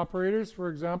primary operators, for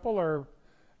example,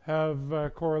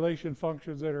 have correlation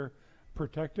functions that are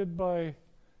protected by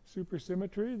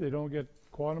supersymmetry. They don't get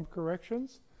quantum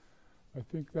corrections. I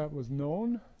think that was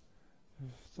known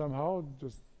somehow.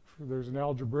 Just there's an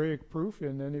algebraic proof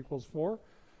in n equals 4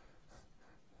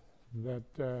 that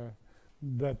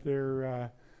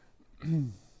they're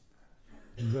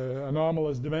the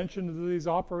anomalous dimensions of these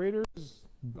operators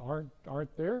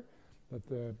aren't there. That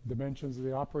the dimensions of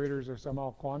the operators are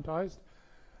somehow quantized.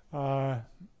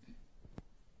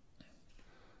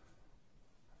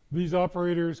 These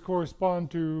operators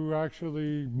correspond to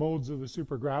actually modes of the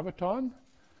supergraviton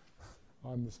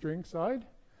on the string side.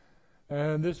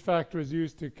 And this factor is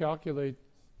used to calculate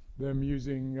them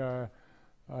using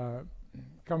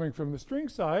coming from the string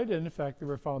side. And in fact, they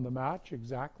were found to match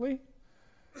exactly.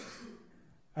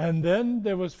 And then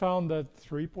there was found that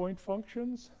 3-point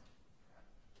functions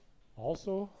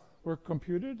also were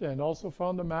computed and also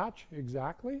found a match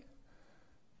exactly.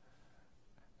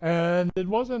 And it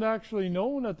wasn't actually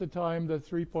known at the time that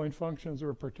 3-point functions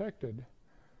were protected.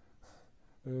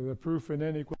 The proof in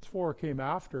n equals 4 came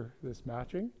after this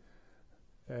matching,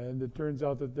 and it turns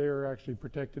out that they're actually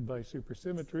protected by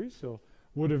supersymmetry, so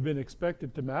would have been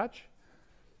expected to match.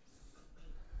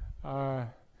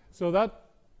 So that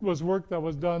was work that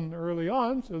was done early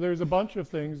on, so there's a bunch of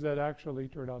things that actually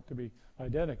turn out to be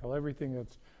identical, everything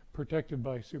that's protected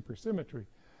by supersymmetry.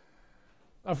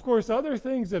 Of course, other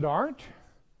things that are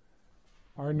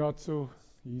not so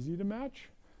easy to match.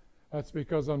 That's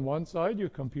because on one side you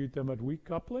compute them at weak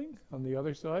coupling, on the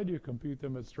other side you compute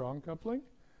them at strong coupling.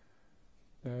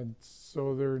 And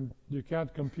so you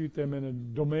can't compute them in a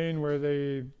domain where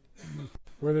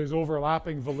there's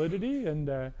overlapping validity, and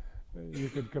you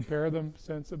could compare them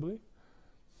sensibly.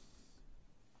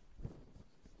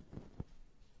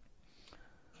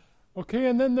 Okay,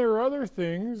 and then there are other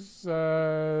things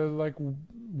like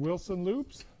Wilson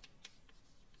loops.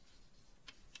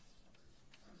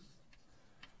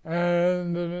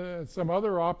 And some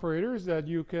other operators that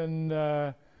you can,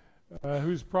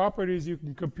 whose properties you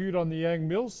can compute on the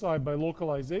Yang-Mills side by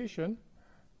localization.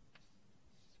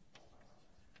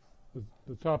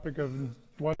 The topic of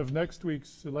one of next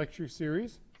week's lecture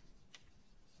series.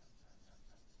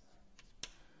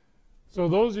 So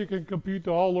those you can compute to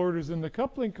all orders in the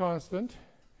coupling constant,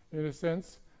 in a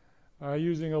sense,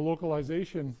 using a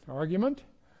localization argument.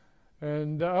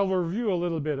 And I'll review a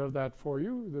little bit of that for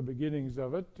you, the beginnings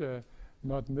of it,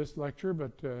 not in this lecture,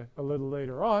 but a little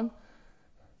later on.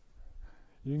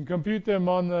 You can compute them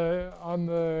on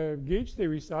the gauge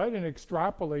theory side and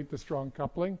extrapolate the strong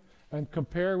coupling and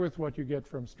compare with what you get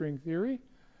from string theory.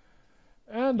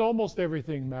 And almost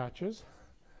everything matches.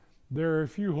 There are a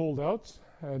few holdouts,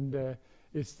 and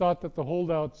it's thought that the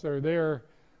holdouts are there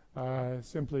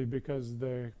simply because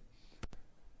the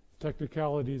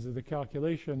technicalities of the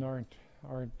calculation aren't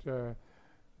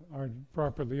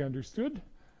properly understood.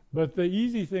 But the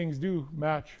easy things do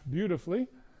match beautifully.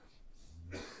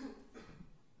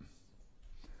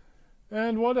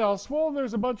 And what else? Well,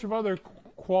 there's a bunch of other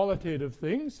qualitative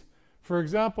things. For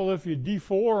example, if you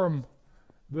deform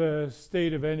the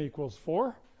state of n equals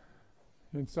 4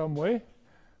 in some way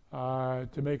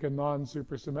to make it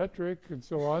non-supersymmetric and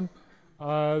so on,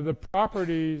 the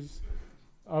properties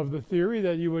of the theory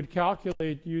that you would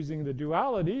calculate using the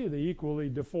duality, the equally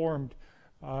deformed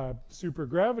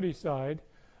supergravity side,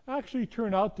 actually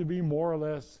turn out to be more or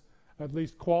less, at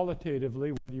least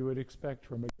qualitatively, what you would expect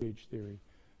from a gauge theory.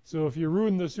 So if you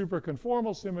ruin the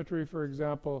superconformal symmetry, for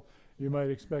example, you might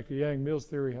expect the Yang-Mills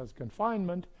theory has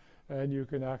confinement, and you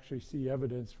can actually see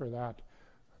evidence for that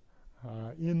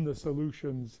in the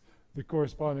solutions, the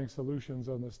corresponding solutions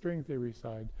on the string theory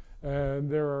side. And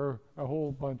there are a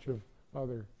whole bunch of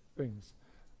other things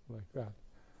like that.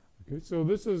 Okay, so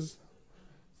this is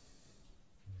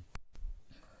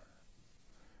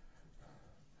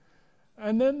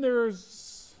and then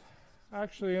there's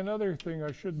actually another thing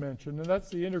I should mention, and that's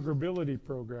the integrability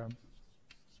program.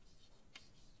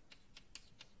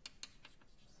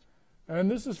 And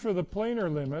this is for the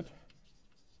planar limit.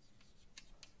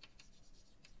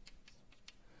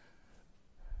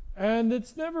 And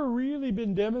it's never really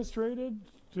been demonstrated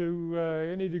to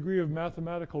any degree of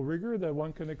mathematical rigor that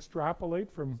one can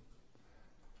extrapolate from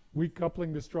weak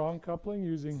coupling to strong coupling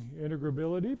using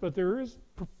integrability. But there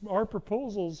are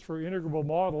proposals for integrable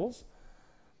models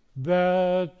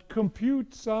that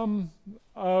compute some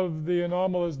of the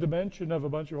anomalous dimension of a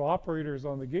bunch of operators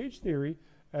on the gauge theory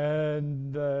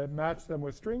and match them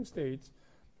with string states.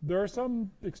 There are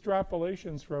some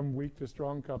extrapolations from weak to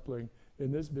strong coupling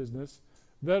in this business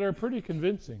that are pretty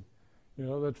convincing, you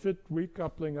know, that fit weak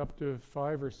coupling up to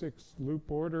 5 or 6 loop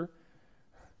order,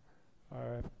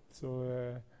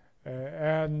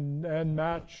 and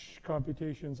match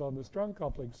computations on the strong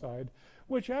coupling side,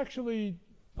 which actually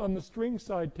on the string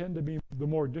side tend to be the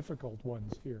more difficult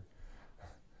ones here.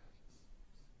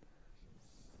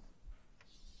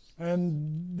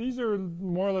 And these are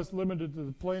more or less limited to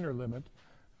the planar limit,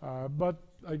 but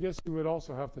I guess you would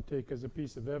also have to take as a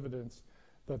piece of evidence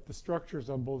that the structures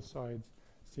on both sides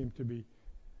seem to be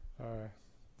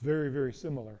very, very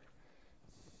similar.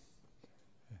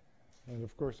 And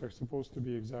of course are supposed to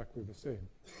be exactly the same.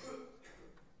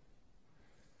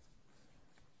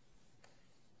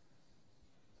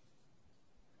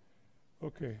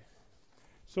 Okay,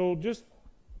 so just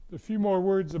a few more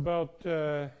words about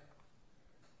the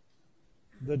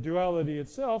duality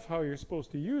itself, how you're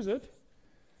supposed to use it.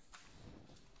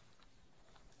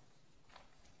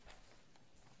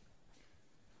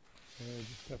 I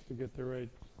just have to get the right.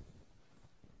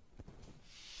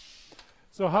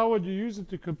 So how would you use it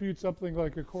to compute something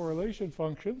like a correlation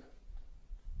function?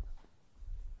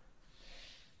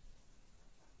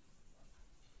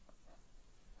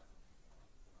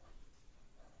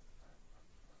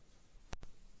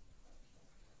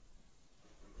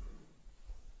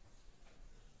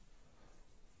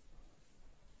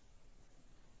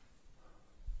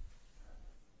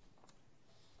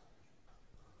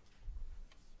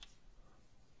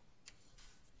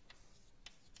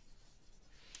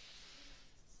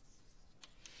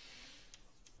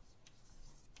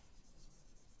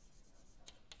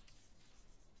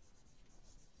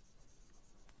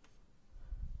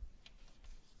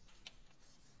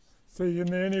 say in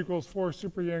the n equals 4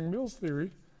 super Yang-Mills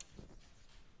theory,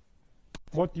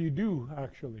 what do you do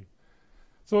actually?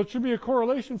 So it should be a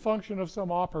correlation function of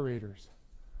some operators.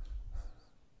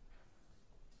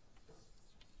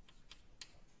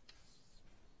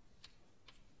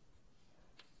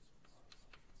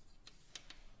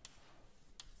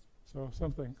 So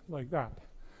something like that.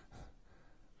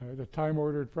 The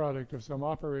time-ordered product of some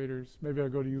operators. Maybe I'll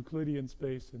go to Euclidean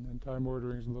space, and then time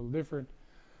ordering is a little different.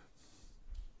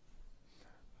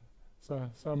 So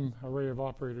some array of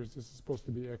operators. This is supposed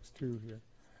to be x2 here.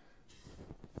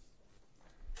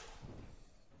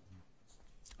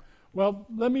 Well,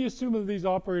 let me assume that these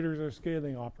operators are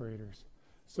scaling operators.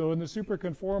 So in the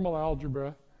superconformal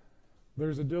algebra,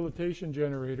 there's a dilatation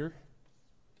generator.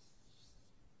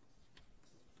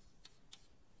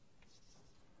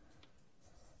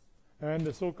 And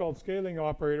the so-called scaling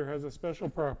operator has a special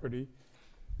property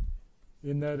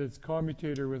in that its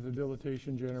commutator with a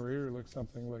dilatation generator looks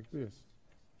something like this.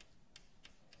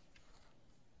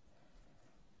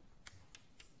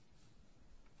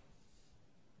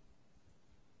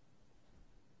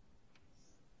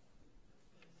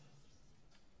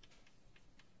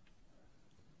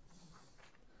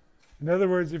 In other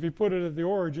words, if you put it at the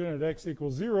origin at x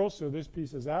equals 0, so this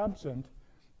piece is absent,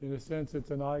 in a sense it's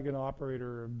an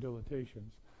eigenoperator of dilatations.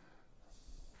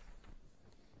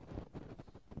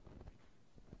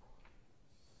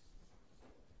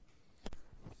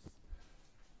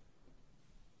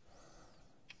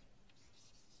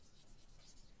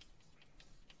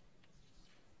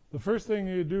 The first thing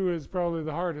you do is probably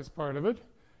the hardest part of it.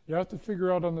 You have to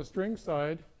figure out on the string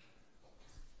side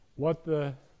what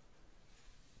the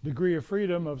degree of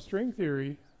freedom of string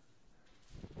theory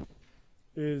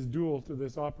is dual to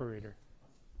this operator.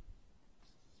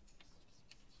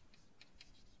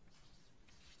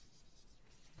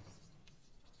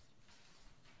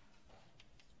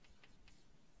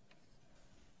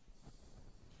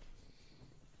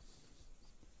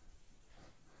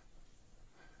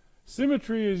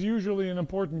 Symmetry is usually an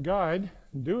important guide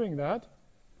in doing that.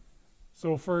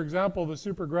 So for example, the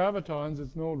supergravitons,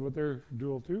 it's known what they're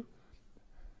dual to.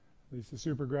 At least the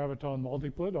supergraviton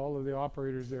multiplet, all of the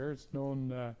operators there, it's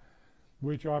known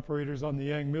which operators on the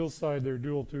Yang-Mills side they're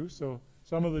dual to. So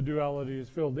some of the duality is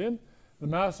filled in. The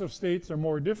massive states are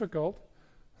more difficult.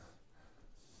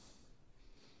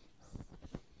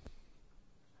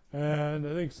 And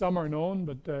I think some are known,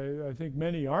 but I think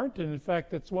many aren't. And in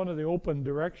fact, that's one of the open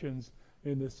directions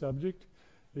in this subject,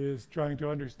 is trying to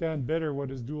understand better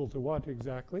what is dual to what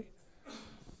exactly.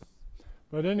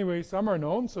 But anyway, some are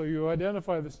known, so you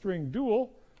identify the string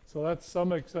dual. So that's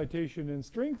some excitation in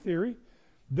string theory.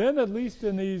 Then at least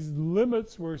in these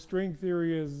limits where string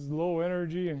theory is low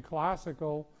energy and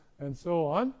classical and so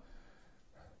on,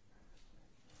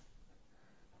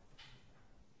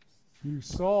 you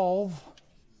solve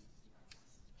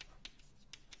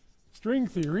string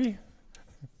theory.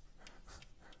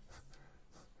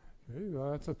 Okay,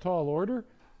 well, that's a tall order,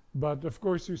 but of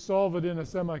course you solve it in a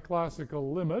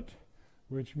semi-classical limit,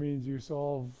 which means you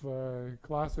solve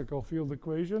classical field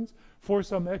equations for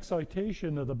some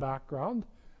excitation of the background.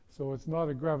 So it's not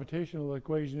a gravitational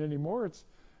equation anymore. It's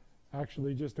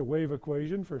actually just a wave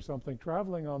equation for something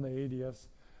traveling on the ADS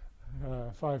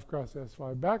 5 cross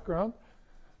S5 background.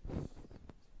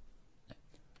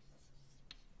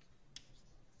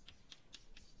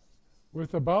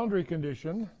 With a boundary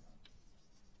condition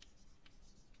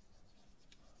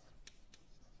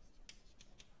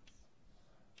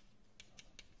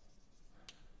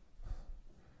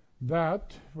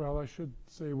that, well, I should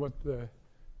say what the,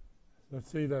 let's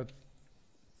say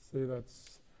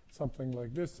that's something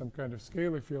like this, some kind of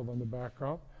scalar field on the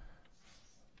background.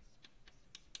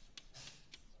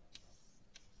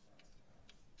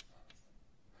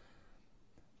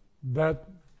 That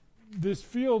this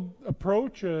field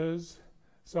approaches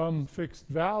some fixed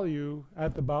value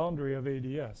at the boundary of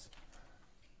ADS.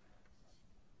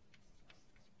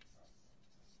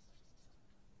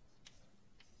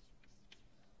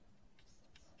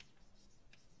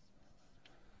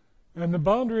 And the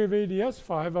boundary of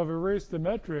ADS5, I've erased the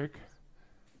metric,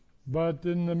 but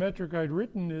in the metric I'd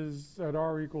written is at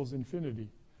r equals infinity.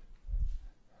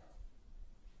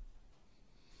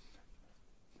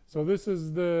 So this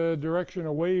is the direction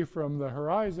away from the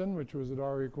horizon, which was at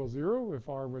r equals 0, if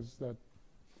r was that.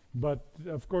 But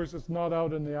of course it's not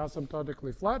out in the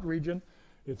asymptotically flat region.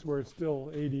 It's where it's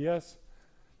still ADS,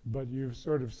 but you've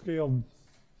sort of scaled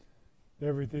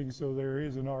everything so there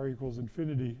is an r equals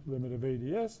infinity limit of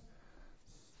ADS.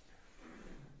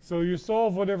 So you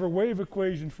solve whatever wave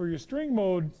equation for your string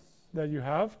mode that you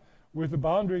have with a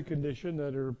boundary condition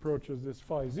that it approaches this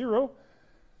phi 0.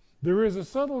 There is a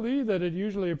subtlety that it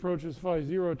usually approaches phi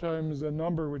 0 times a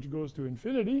number which goes to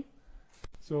infinity.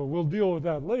 So we'll deal with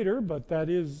that later, but that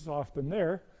is often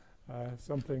there,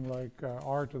 something like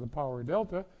r to the power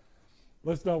delta.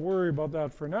 Let's not worry about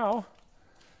that for now.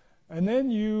 And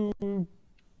then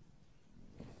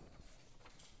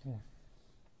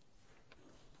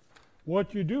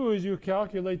what you do is you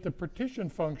calculate the partition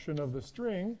function of the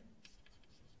string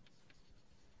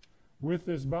with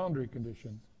this boundary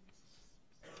condition.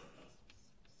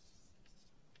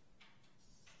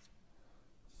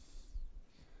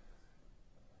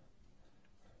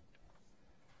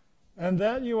 And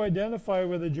that you identify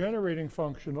with a generating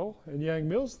functional in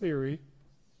Yang-Mills theory,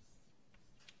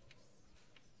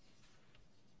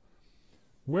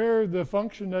 where the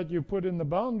function that you put in the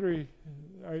boundary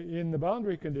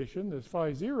condition, this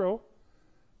phi 0,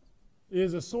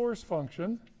 is a source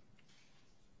function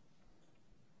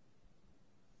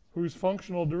whose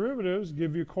functional derivatives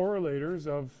give you correlators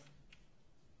of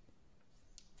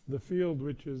the field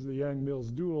which is the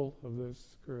Yang-Mills dual of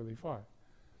this curly phi.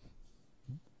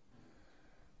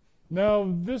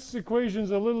 Now, this equation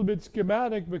is a little bit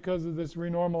schematic because of this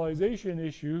renormalization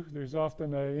issue. There's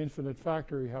often an infinite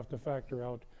factor you have to factor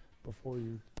out before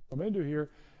you come into here.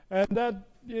 And that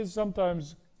is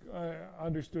sometimes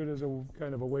understood as a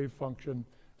kind of a wave function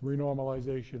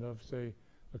renormalization of, say,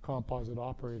 a composite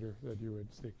operator that you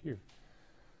would stick here.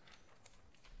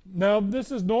 Now,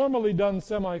 this is normally done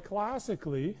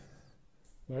semi-classically,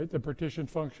 right? The partition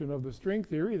function of the string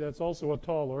theory, that's also a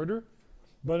tall order.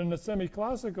 But in a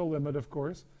semi-classical limit, of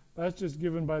course, that's just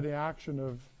given by the action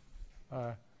of,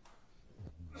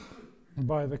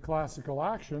 by the classical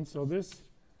action. So this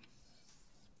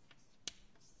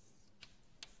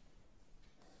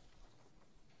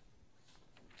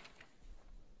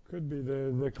could be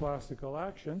the classical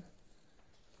action.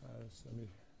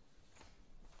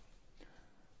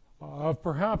 Of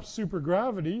perhaps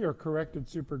supergravity or corrected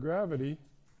supergravity.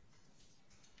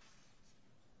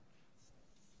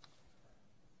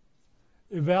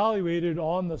 Evaluated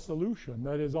on the solution,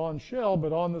 that is on shell,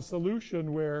 but on the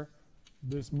solution where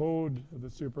this mode of the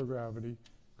supergravity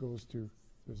goes to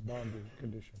this boundary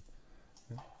condition.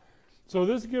 Okay. So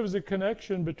this gives a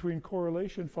connection between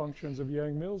correlation functions of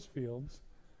Yang-Mills fields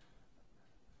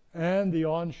and the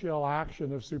on-shell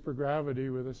action of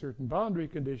supergravity with a certain boundary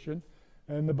condition.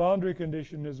 And the boundary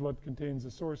condition is what contains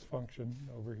the source function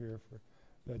over here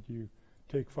that you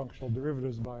take functional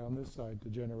derivatives by on this side to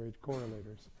generate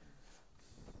correlators.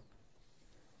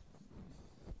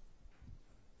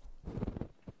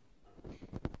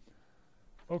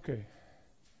 Okay.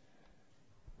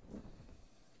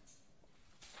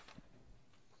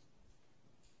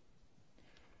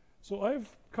 So I've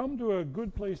come to a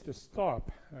good place to stop,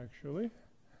 actually.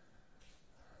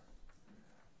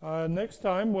 Next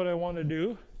time, what I want to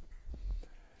do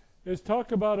is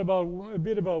talk about a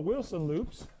bit about Wilson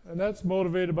loops, and that's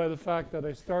motivated by the fact that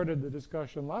I started the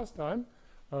discussion last time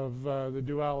of the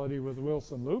duality with the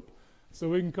Wilson loop. So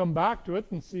we can come back to it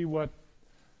and see what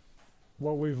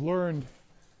we've learned.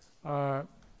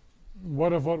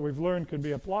 What we've learned can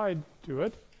be applied to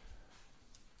it.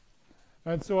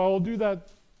 And so I will do that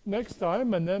next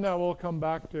time, and then I will come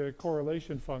back to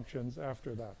correlation functions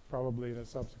after that, probably in a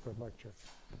subsequent lecture.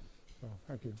 So,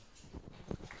 thank you.